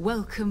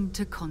 Welcome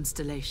to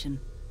Constellation.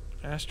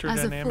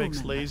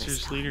 Astrodynamics,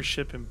 lasers,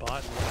 leadership, and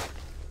botany.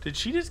 Did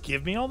she just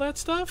give me all that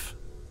stuff?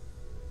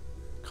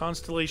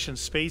 Constellation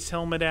space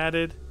helmet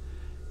added.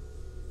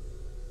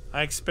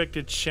 I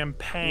expected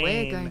champagne.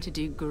 We're going to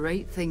do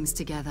great things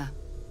together.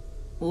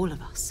 All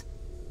of us.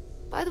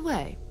 By the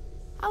way,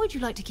 how would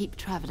you like to keep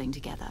traveling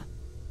together?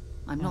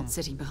 I'm not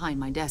sitting behind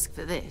my desk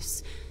for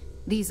this.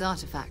 These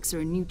artifacts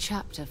are a new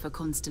chapter for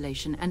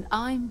Constellation, and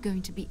I'm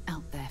going to be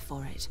out there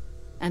for it.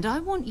 And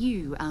I want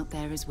you out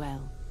there as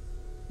well.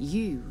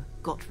 You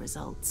got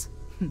results.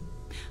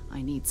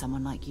 I need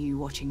someone like you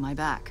watching my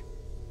back.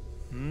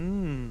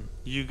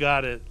 You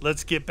got it.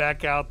 Let's get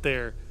back out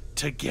there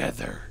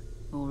together.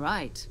 All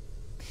right.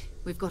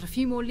 We've got a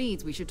few more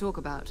leads we should talk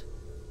about.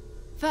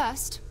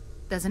 First,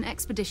 there's an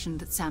expedition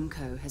that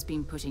Samco has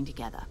been putting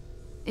together.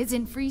 It's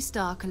in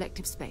Freestar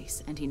Collective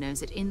Space, and he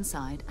knows it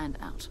inside and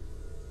out.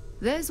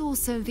 There's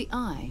also the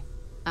Eye,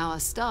 our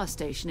star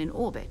station in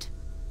orbit.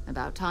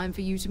 About time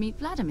for you to meet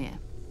Vladimir.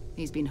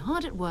 He's been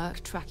hard at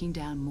work tracking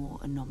down more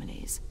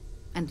anomalies.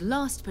 And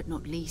last but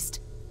not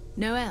least,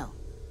 Noel.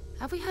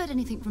 Have we heard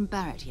anything from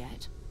Barrett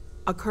yet?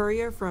 A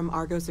courier from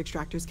Argos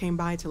Extractors came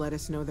by to let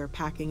us know they're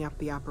packing up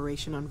the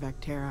operation on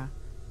Vectera.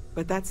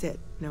 But that's it.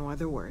 No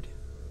other word.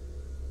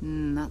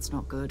 That's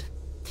not good.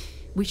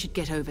 We should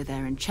get over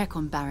there and check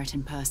on Barrett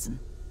in person.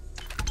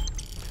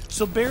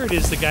 So Barrett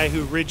is the guy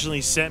who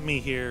originally sent me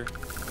here.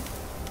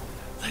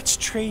 Let's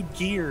trade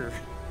gear.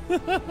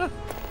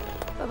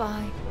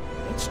 Bye-bye.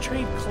 Let's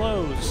trade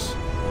clothes.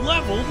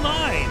 Level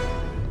 9.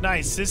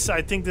 Nice.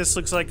 I think this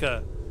looks like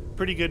a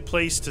pretty good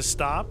place to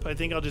stop. I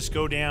think I'll just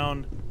go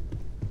down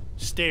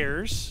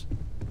stairs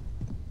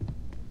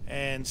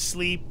and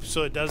sleep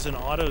so it doesn't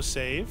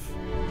autosave.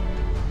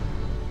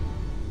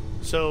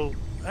 So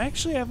I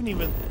actually haven't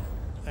even...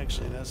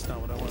 Actually, that's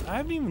not what I want. I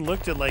haven't even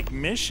looked at like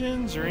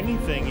missions or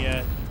anything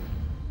yet.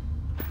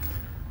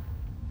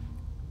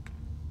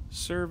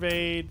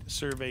 Surveyed.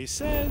 Survey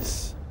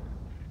says...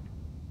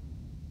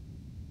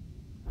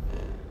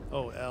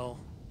 Oh, L.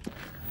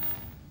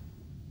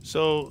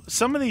 So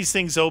some of these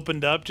things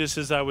opened up just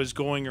as I was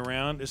going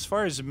around. As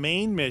far as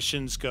main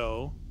missions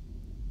go,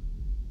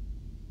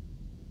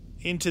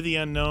 Into the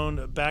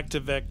Unknown, Back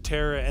to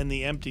Vectera, and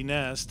the Empty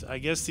Nest. I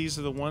guess these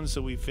are the ones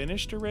that we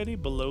finished already,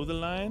 below the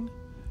line.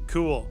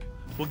 Cool.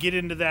 We'll get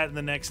into that in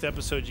the next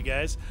episode, you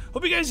guys.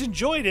 Hope you guys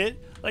enjoyed it.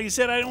 Like I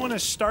said, I don't want to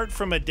start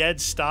from a dead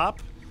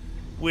stop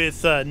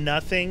with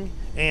nothing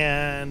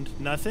and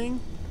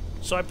nothing.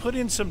 So I put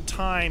in some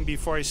time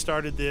before I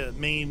started the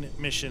main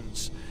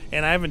missions.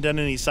 And I haven't done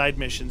any side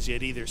missions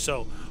yet either.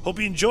 So hope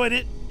you enjoyed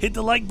it. Hit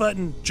the like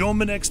button. Join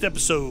me next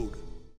episode.